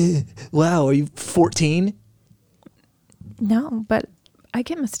 Wow. Are you 14? No, but I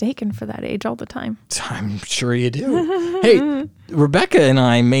get mistaken for that age all the time. I'm sure you do. Hey, Rebecca and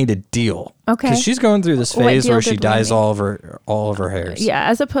I made a deal. Okay. Because she's going through this What phase deal where she did we dyes make? all of her hairs. Yeah,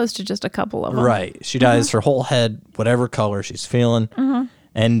 as opposed to just a couple of them. Right. She dyes her whole head, whatever color she's feeling.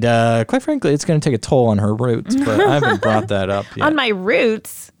 And quite frankly, it's going to take a toll on her roots, but I haven't brought that up yet. On my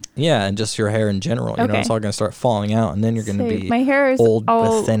roots? Yeah, and just your hair in general. You know, it's all going to start falling out, and then you're going to be my hair is old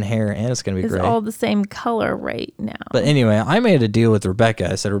with thin hair, and it's going to be it's gray. all the same color right now. But anyway, I made a deal with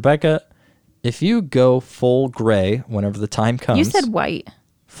Rebecca. I said, Rebecca, if you go full gray whenever the time comes. You said white.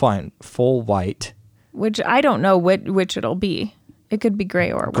 Fine, full white. Which I don't know which it'll be. It could be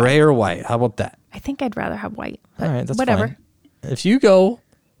gray or white. Gray or white. How about that? I think I'd rather have white. But all right, that's whatever. fine. If you go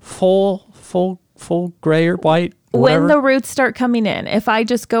full gray or white, whatever. When the roots start coming in, if I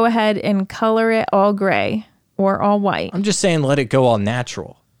just go ahead and color it all gray or all white, I'm just saying let it go all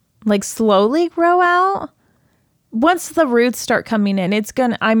natural. like slowly grow out. Once the roots start coming in,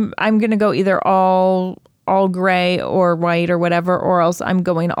 I'm gonna go either all gray or white or whatever, or else I'm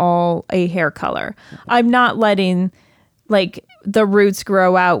going all a hair color. I'm not letting like the roots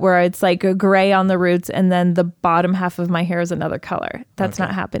grow out where it's like a gray on the roots and then the bottom half of my hair is another color. That's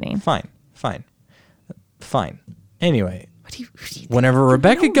not happening. Fine. Anyway, whenever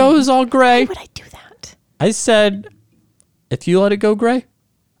Rebecca goes all gray, Why would I do that? I said, if you let it go gray,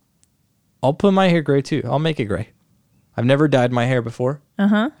 I'll put my hair gray too. I'll make it gray. I've never dyed my hair before.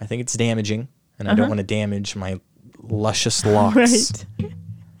 I think it's damaging, and I don't want to damage my luscious locks.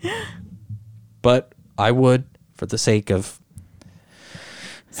 Right. But I would, for the sake of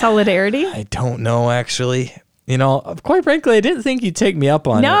Solidarity? I don't know, actually. You know, quite frankly, I didn't think you'd take me up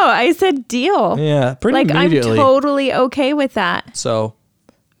on it. No, I said deal. Yeah, pretty like immediately. I'm totally okay with that. So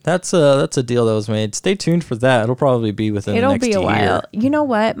that's a deal that was made. Stay tuned for that. It'll probably be within the next year. It'll be a while. You know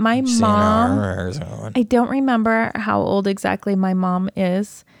what? My mom, I I don't remember how old exactly my mom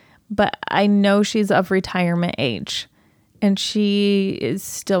is, but I know she's of retirement age, and she is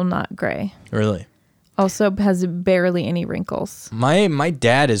still not gray. Really? Also has barely any wrinkles. My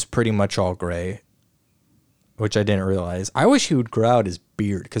dad is pretty much all gray, which I didn't realize. I wish he would grow out his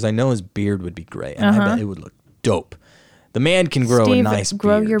beard, because I know his beard would be gray, and I bet it would look dope. The man can grow Steve, a nice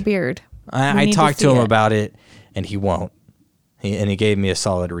grow beard. your beard. I need to talked to see him it. about it, and he won't. He gave me a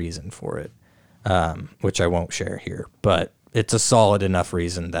solid reason for it, which I won't share here. But it's a solid enough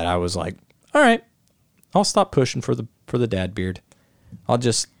reason that I was like, all right, I'll stop pushing for the dad beard. I'll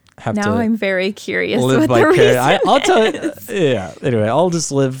just have to. Now I'm very curious live what the reason I'll tell you. Yeah. Anyway, I'll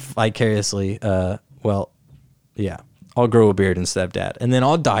just live vicariously. I'll grow a beard instead of dad, and then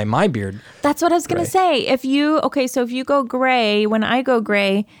I'll dye my beard. That's what I was going to say. If you go gray, when I go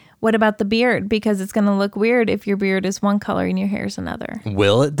gray, what about the beard? Because it's going to look weird if your beard is one color and your hair is another.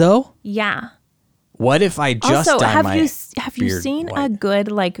 Will it though? Yeah. What if I just also, dye my have you beard seen white? a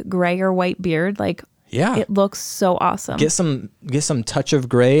good like gray or white beard? Like, Yeah. it looks so awesome. Get some touch of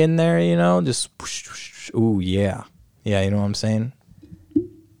gray in there, you know, just whoosh, whoosh. Ooh, yeah. Yeah, you know what I'm saying?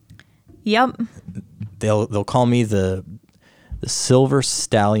 Yep. They'll call me the Silver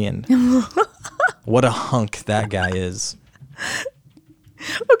Stallion. What a hunk that guy is.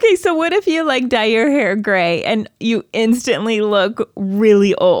 Okay, so what if you like dye your hair gray and you instantly look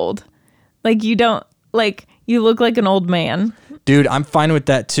really old? Like you don't you look like an old man. Dude, I'm fine with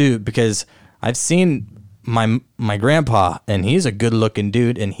that too, because I've seen my grandpa, and he's a good-looking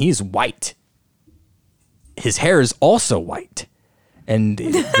dude, and he's white. His hair is also white, and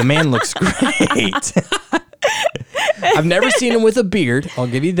the man looks great. I've never seen him with a beard. I'll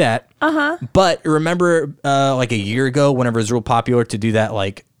give you that. But remember, like a year ago, whenever it was real popular to do that,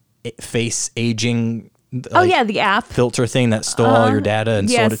 like face aging. The app filter thing that stole all your data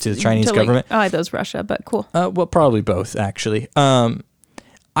and sold it to the Chinese government. Oh, that was Russia, but cool. Well, probably both, actually.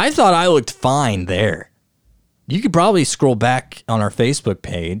 I thought I looked fine there. You could probably scroll back on our Facebook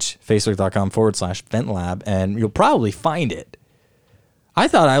page, facebook.com/VentLab, and you'll probably find it. I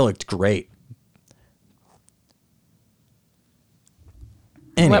thought I looked great.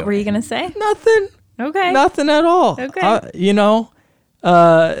 Anyway, What were you going to say? Nothing. Okay. Nothing at all. Okay.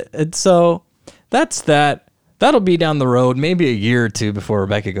 And so that's that. That'll be down the road, maybe a year or two before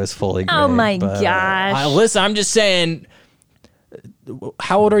Rebecca goes fully gray. Oh my But, gosh. listen, I'm just saying,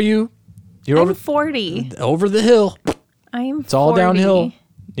 how old are you? You're I'm 40. over the hill. It's all downhill.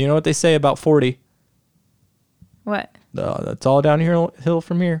 You know what they say about 40? What? It's all downhill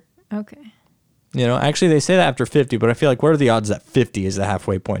from here. Okay. You know, actually they say that after 50, but I feel like what are the odds that 50 is the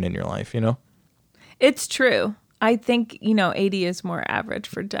halfway point in your life, you know? It's true. I think, 80 is more average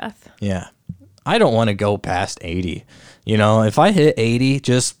for death. Yeah. I don't want to go past 80. You know, if I hit 80,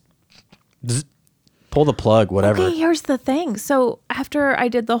 just pull the plug, whatever. Okay, here's the thing. So after I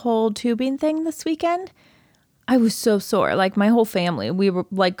did the whole tubing thing this weekend, I was so sore. Like my whole family, we were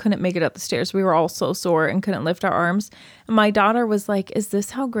like couldn't make it up the stairs. We were all so sore and couldn't lift our arms. And my daughter was like, "Is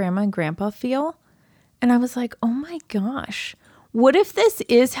this how Grandma and Grandpa feel?" And I was like, "Oh my gosh, What if this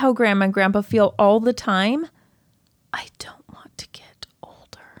is how Grandma and Grandpa feel all the time? I don't want to get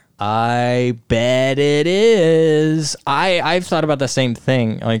older. I bet it is. I've thought about the same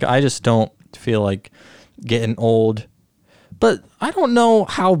thing. Like, I just don't feel like getting old. But I don't know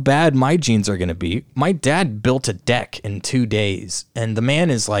how bad my genes are going to be. My dad built a deck in 2 days, and the man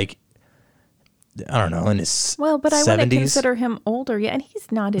is like, I don't know, in his Well, but I 70s. wouldn't consider him older yet, and he's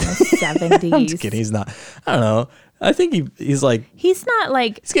not in his 70s. I'm just kidding. He's not. I don't know. I think he's like, He's not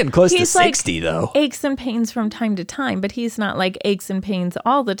like... he's getting close to like 60, though. aches and pains from time to time, but he's not like aches and pains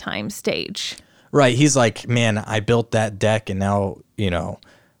all the time stage. Right. He's like, man, I built that deck, and now,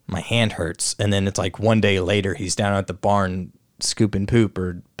 my hand hurts. And then it's like one day later, he's down at the barn scooping poop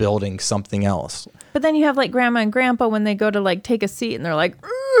or building something else. But then you have like Grandma and Grandpa when they go to like take a seat and they're like,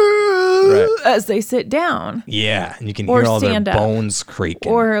 as they sit down. Yeah. And you can Or hear all their stand up. bones creaking.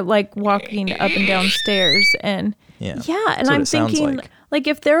 Or like walking up and down stairs. And Yeah, and that's what I'm it sounds thinking, like.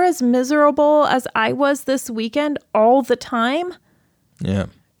 if they're as miserable as I was this weekend all the time, Yeah.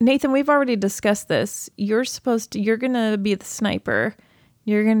 Nathan, we've already discussed this. You're going to be the sniper.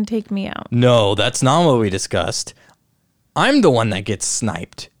 You're going to take me out. No, that's not what we discussed. I'm the one that gets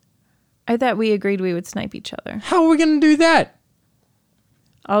sniped. I thought we agreed we would snipe each other. How are we going to do that?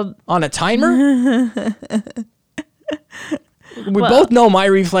 On a timer? We both know my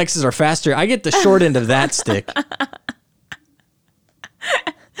reflexes are faster. I get the short end of that stick.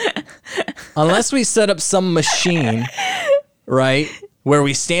 Unless we set up some machine, right, where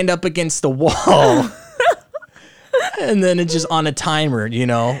we stand up against the wall. And then it's just on a timer,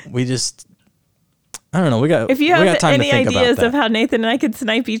 we just, I don't know. We got If you we have got time any to think ideas about of how Nathan and I could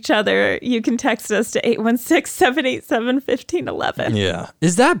snipe each other, you can text us to 816-787-1511. Yeah.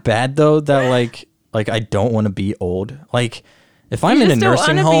 Is that bad though? That like I don't want to be old. Like if I'm in a just don't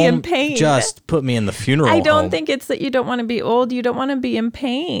nursing wanna be in home, pain. just put me in the funeral I don't home. think it's that you don't want to be old. You don't want to be in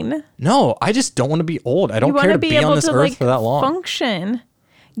pain. No, I just don't want to be old. I don't You want care to to be be on able this to earth like for that long. function.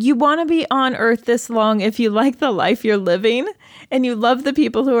 You want to be on earth this long if you like the life you're living and you love the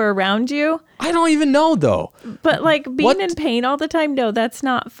people who are around you. I don't even know though. But like being What- in pain all the time, no, that's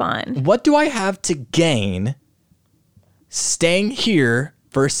not fun. What do I have to gain staying here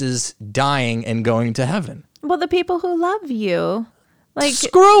versus dying and going to heaven? Well, the people who love you, like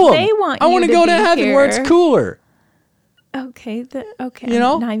Screw them. they want I you want to go be to heaven where it's here. cooler. Okay, okay. You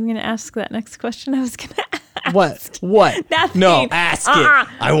know? I'm not even going to ask that next question. I was going to ask. What? Nothing. No, ask it.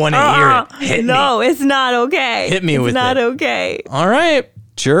 I want to hear it. Hit No, me. it's not okay. Hit me it's with not it. okay. All right,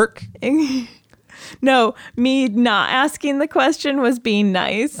 jerk. No, me not asking the question was being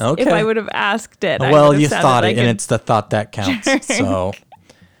nice. Okay. If I would have asked it, I Well, would have you sounded thought like it, and a it's the thought that counts. So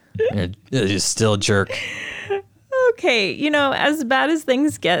you're still a jerk. okay. As bad as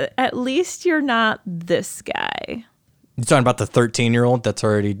things get, at least you're not this guy. You talking about the 13-year-old that's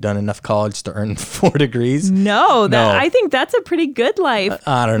already done enough college to earn 4 degrees? No, No. I think that's a pretty good life.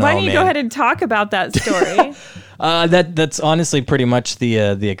 I don't know, Why don't you go man. ahead and talk about that story? That's honestly pretty much the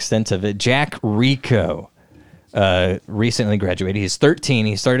extent of it. Jack Rico recently graduated. He's 13.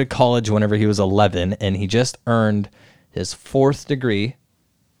 He started college whenever he was 11, and he just earned his 4th degree,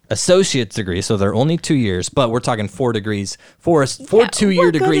 associate's degree. So they're only 2 years, but we're talking 4 degrees, four 2-year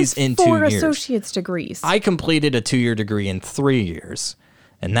What good degrees is in 2 4 years. associate's degrees. I completed a 2-year degree in 3 years,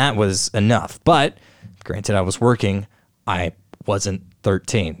 and that was enough. But granted, I was working. I wasn't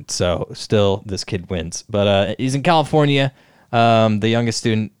 13, so still this kid wins. But he's in California, the youngest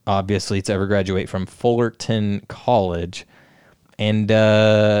student, obviously, to ever graduate from Fullerton College. And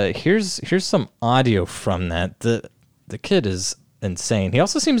here's some audio from that. The kid is insane. He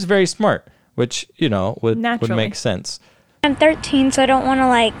also seems very smart, which would Naturally. make sense. I'm 13, so I don't want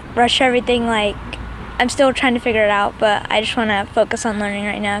to rush everything. I'm still trying to figure it out, but I just want to focus on learning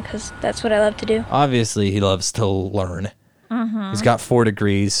right now because that's what I love to do. Obviously, he loves to learn. He's got 4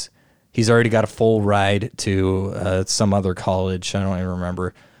 degrees. He's already got a full ride to some other college. I don't even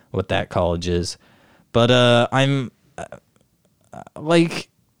remember what that college is. But I'm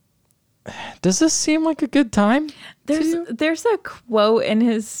does this seem like a good time? There's a quote in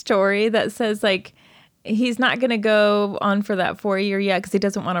his story that says he's not going to go on for that 4-year yet because he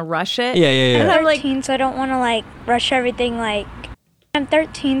doesn't want to rush it. Yeah. And I'm I'm 13, so I don't want to rush everything. I'm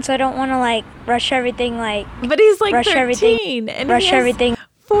 13, so I don't want to rush everything. But he's rush 13 everything, and rush he has everything,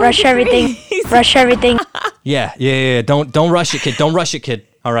 4 rush everything, degrees. rush everything. Yeah. Don't rush it, kid. Don't rush it, kid.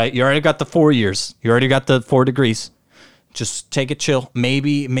 All right, you already got the 4 years. You already got the 4 degrees. Just take it chill.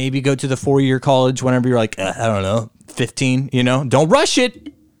 Maybe go to the 4-year college whenever you're I don't know, 15. Don't rush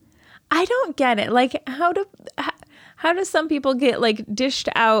it. I don't get it. How do some people get dished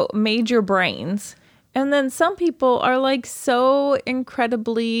out major brains And then some people are like so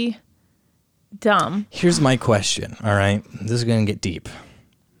incredibly dumb. Here's my question, all right? This is going to get deep.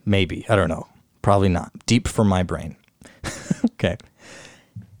 Maybe. I don't know. Probably not. Deep for my brain. Okay.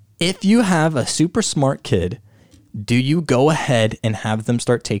 If you have a super smart kid, do you go ahead and have them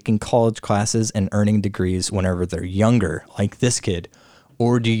start taking college classes and earning degrees whenever they're younger, like this kid?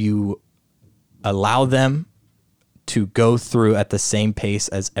 Or do you allow them to go through at the same pace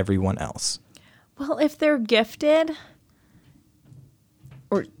as everyone else? Well, if they're gifted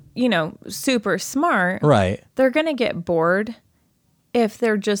or, you know, super smart, right, they're going to get bored if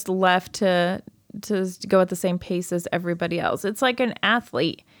they're just left to go at the same pace as everybody else. It's like an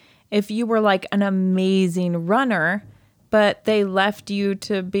athlete. If you were like an amazing runner, but they left you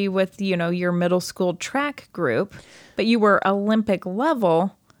to be with, you know, your middle school track group, but you were Olympic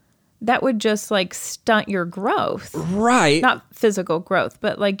level, that would just like stunt your growth. Right. Not physical growth,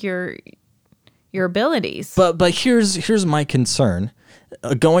 but like your abilities. But here's my concern.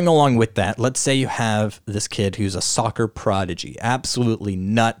 Going along with that, let's say you have this kid who's a soccer prodigy, absolutely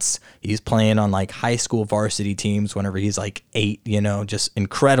nuts. He's playing on like high school varsity teams whenever he's like 8, you know, just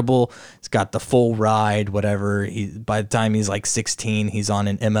incredible. He's got the full ride, whatever. By the time he's like 16, he's on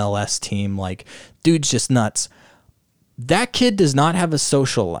an MLS team. Like, dude's just nuts. That kid does not have a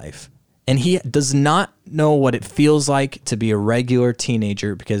social life. And he does not know what it feels like to be a regular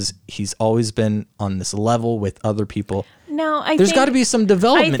teenager because he's always been on this level with other people. No, there's got to be some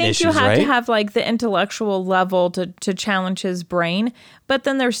development issues, I think you have right? to have like the intellectual level to challenge his brain, but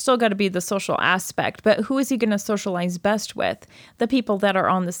then there's still got to be the social aspect. But who is he going to socialize best with? The people that are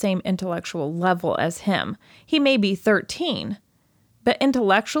on the same intellectual level as him. He may be 13, but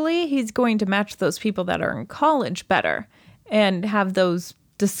intellectually, he's going to match those people that are in college better and have those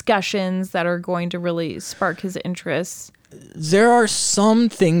discussions that are going to really spark his interests. There are some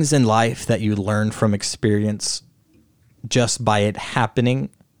things in life that you learn from experience just by it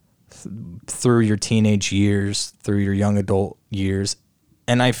happening through your teenage years, through your young adult years.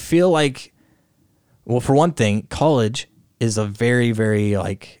 And I feel like, well, for one thing, college is a very, very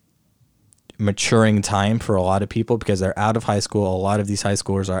like maturing time for a lot of people because they're out of high school. A lot of these high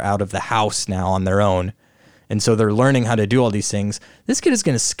schoolers are out of the house now on their own. And so they're learning how to do all these things. This kid is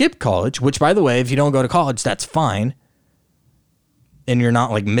going to skip college, which, by the way, if you don't go to college, that's fine. And you're not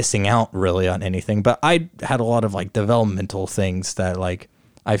like missing out really on anything. But I had a lot of like developmental things that like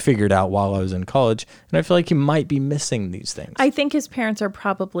I figured out while I was in college. And I feel like he might be missing these things. I think his parents are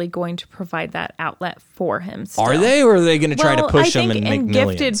probably going to provide that outlet for him still. Are they? Or are they going to try to push him and make millions?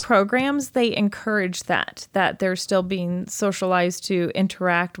 In gifted programs, they encourage that they're still being socialized to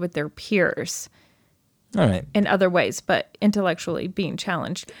interact with their peers. All right. In other ways, but intellectually being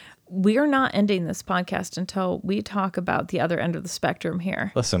challenged. We are not ending this podcast until we talk about the other end of the spectrum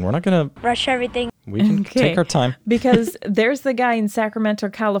here. Listen, we're not going to rush everything. We can take our time. Because there's the guy in Sacramento,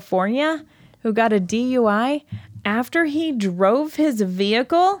 California, who got a DUI after he drove his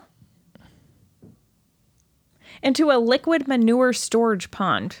vehicle into a liquid manure storage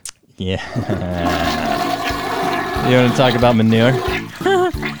pond. Yeah. You want to talk about manure?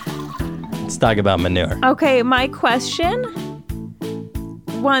 Let's talk about manure. Okay, my question.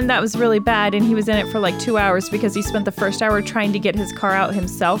 One, that was really bad, and he was in it for like 2 hours because he spent the first hour trying to get his car out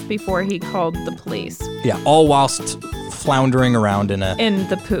himself before he called the police. Yeah, all whilst floundering around in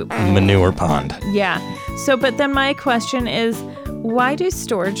the poop manure pond. Yeah. So, but then my question is, why do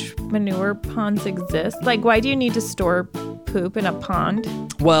storage manure ponds exist? Like, why do you need to store poop in a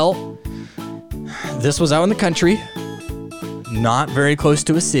pond? Well, this was out in the country. Not very close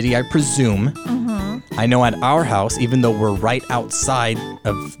to a city, I presume. Mm-hmm. I know at our house, even though we're right outside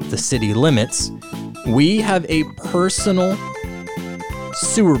of the city limits, we have a personal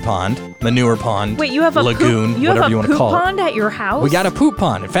sewer pond, manure pond, wait, you have a lagoon, poop, you whatever have you want to call it. You have a poop pond at your house? We got a poop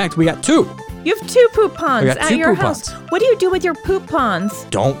pond. In fact, we got 2. You have 2 poop ponds We got at 2 your poop house. ponds. What do you do with your poop ponds?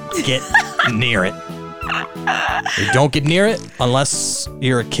 Don't get near it. You don't get near it unless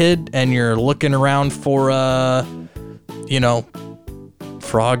you're a kid and you're looking around for,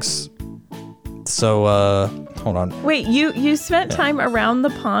 frogs. So, hold on. Wait, you spent time around the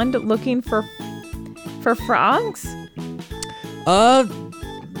pond looking for frogs?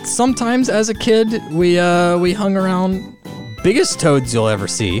 Sometimes as a kid, we hung around biggest toads you'll ever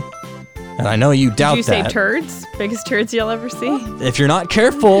see. And I know you doubt that. Did you say turds? Biggest turds you'll ever see? If you're not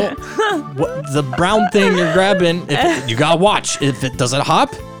careful, the brown thing you're grabbing, you gotta watch. Does it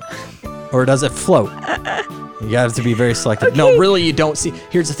hop or does it float? You have to be very selective. Okay. No, really, you don't see.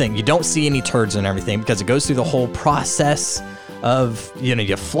 Here's the thing. You don't see any turds and everything because it goes through the whole process of,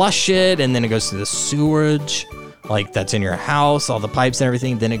 you flush it and then it goes through the sewage, like that's in your house, all the pipes and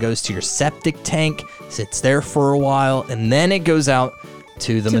everything. Then it goes to your septic tank, sits there for a while, and then it goes out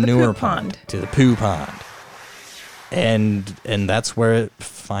to the manure pond, to the poo pond. And that's where it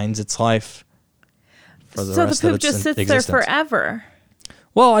finds its life for the rest of its existence. So the poop just sits there forever?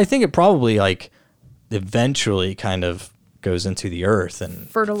 Well, I think it probably like eventually kind of goes into the earth and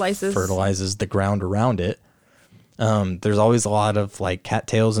fertilizes the ground around it. There's always a lot of like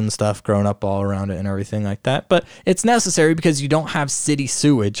cattails and stuff growing up all around it and everything like that. But it's necessary because you don't have city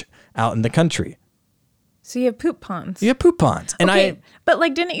sewage out in the country. So you have poop ponds. You have poop ponds. And but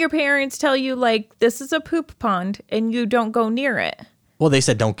like, didn't your parents tell you like, this is a poop pond and you don't go near it? Well, they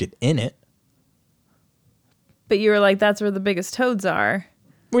said don't get in it. But you were like, that's where the biggest toads are.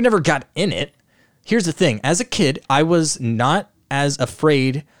 We never got in it. Here's the thing. As a kid, I was not as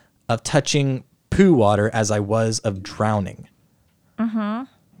afraid of touching poo water as I was of drowning.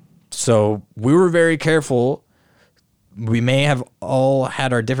 So we were very careful. We may have all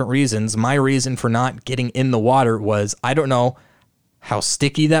had our different reasons. My reason for not getting in the water was I don't know how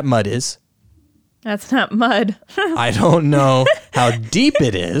sticky that mud is. That's not mud. I don't know how deep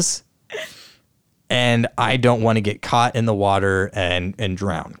it is. And I don't want to get caught in the water and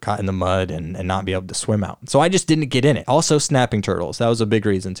drown, caught in the mud and not be able to swim out. So I just didn't get in it. Also, snapping turtles. That was a big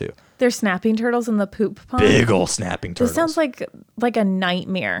reason, too. There's snapping turtles in the poop pond? Big ol' snapping turtles. This sounds like a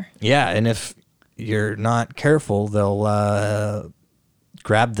nightmare. Yeah, and if you're not careful, they'll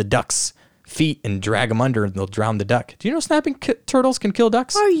grab the duck's feet and drag them under and they'll drown the duck. Do you know snapping turtles can kill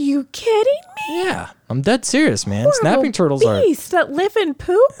ducks? Are you kidding me? Yeah, I'm dead serious, man. Horrible Snapping turtles beasts that live in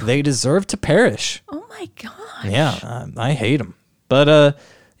poop? They deserve to perish. Oh my gosh. Yeah, I hate them. But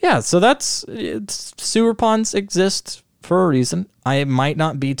yeah, so sewer ponds exist for a reason. I might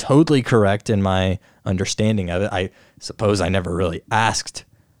not be totally correct in my understanding of it. I suppose I never really asked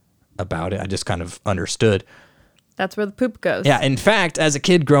about it. I just kind of understood. That's where the poop goes. Yeah, in fact, as a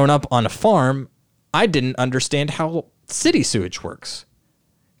kid growing up on a farm, I didn't understand how city sewage works.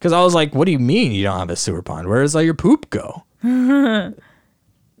 Because I was like, what do you mean you don't have a sewer pond? Where does all your poop go? You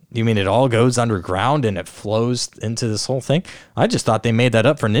mean it all goes underground and it flows into this whole thing? I just thought they made that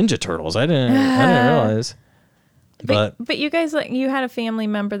up for Ninja Turtles. I didn't realize. But you guys, you had a family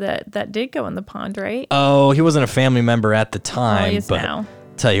member that did go in the pond, right? Oh, he wasn't a family member at the time. He is but now.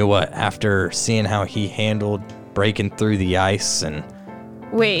 Tell you what, after seeing how he handled breaking through the ice and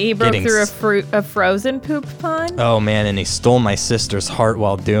he broke through a frozen poop pond? Oh man, and he stole my sister's heart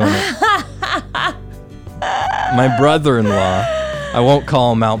while doing it. My brother-in-law, I won't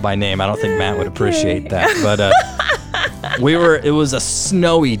call him out by name. I don't think Matt would appreciate that. But it was a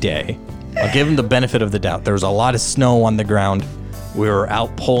snowy day. I'll give him the benefit of the doubt. There was a lot of snow on the ground. We were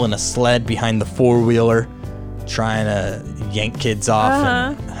out pulling a sled behind the four-wheeler, trying to yank kids off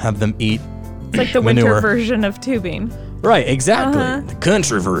and have them eat. It's like the manure. winter version of tubing. Right, exactly. The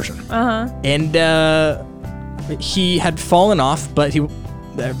country version. And he had fallen off, but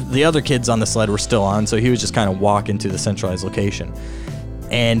the other kids on the sled were still on, so he was just kind of walking to the centralized location.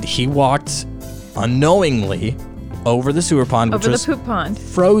 And he walked unknowingly over the sewer pond, which was the poop pond,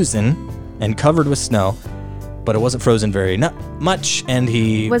 frozen and covered with snow, but it wasn't frozen very much, and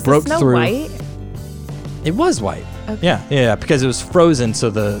he broke through. Was the snow white? It was white. Okay. Yeah, because it was frozen, so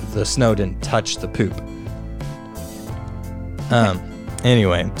the snow didn't touch the poop.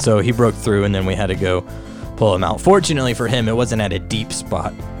 Anyway, so he broke through, and then we had to go pull him out. Fortunately for him, it wasn't at a deep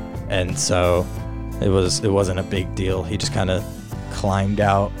spot, and so it wasn't a big deal. He just kind of climbed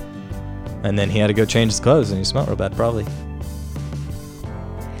out, and then he had to go change his clothes, and he smelled real bad, probably.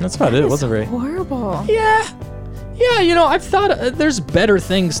 That's about it. It wasn't very horrible. Yeah, I've thought there's better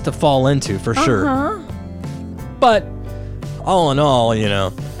things to fall into for sure. But all in all,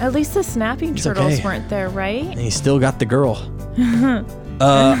 at least the snapping turtles weren't there, right? And he still got the girl.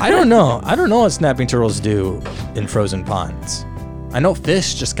 I don't know. I don't know what snapping turtles do in frozen ponds. I know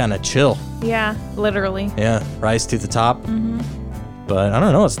fish just kind of chill. Yeah, literally. Yeah, rise to the top. But I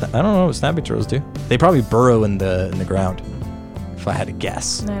don't know. I don't know what snapping turtles do. They probably burrow in the ground. If I had to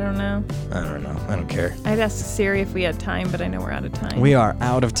guess. I don't know. I don't care. I'd ask Siri if we had time, but I know we're out of time. We are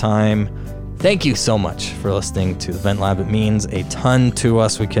out of time. Thank you so much for listening to the Vent Lab. It means a ton to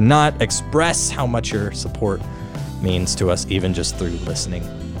us. We cannot express how much your support means to us, even just through listening.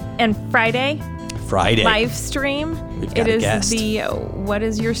 And Friday live stream. It is guest. The What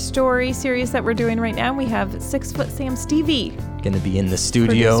Is Your Story series that we're doing right now. We have 6 Foot Sam Stevie. Going to be in the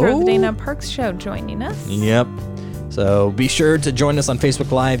studio. Producer of the Dana Parks Show joining us. Yep. So be sure to join us on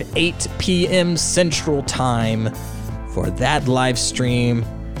Facebook Live, 8 p.m. Central Time for that live stream.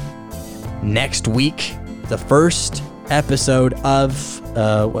 Next week, the first episode of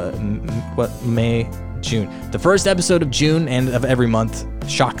what may June. The first episode of June and of every month,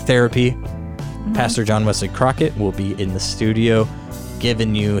 Shock Therapy. Pastor John Wesley Crockett will be in the studio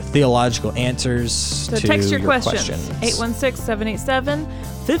giving you theological answers So to text your your questions.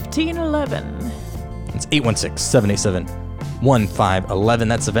 816-787-1511. It's 816-787-1511.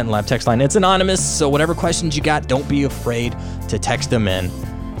 That's the Vent Lab text line. It's anonymous, so whatever questions you got, don't be afraid to text them in,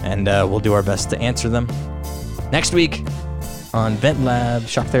 and we'll do our best to answer them. Next week on Vent Lab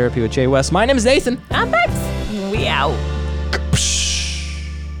Shock Therapy with Jay West. My name is Nathan. I'm Bex. We out.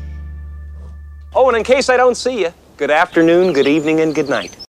 Oh, and in case I don't see you, good afternoon, good evening, and good night.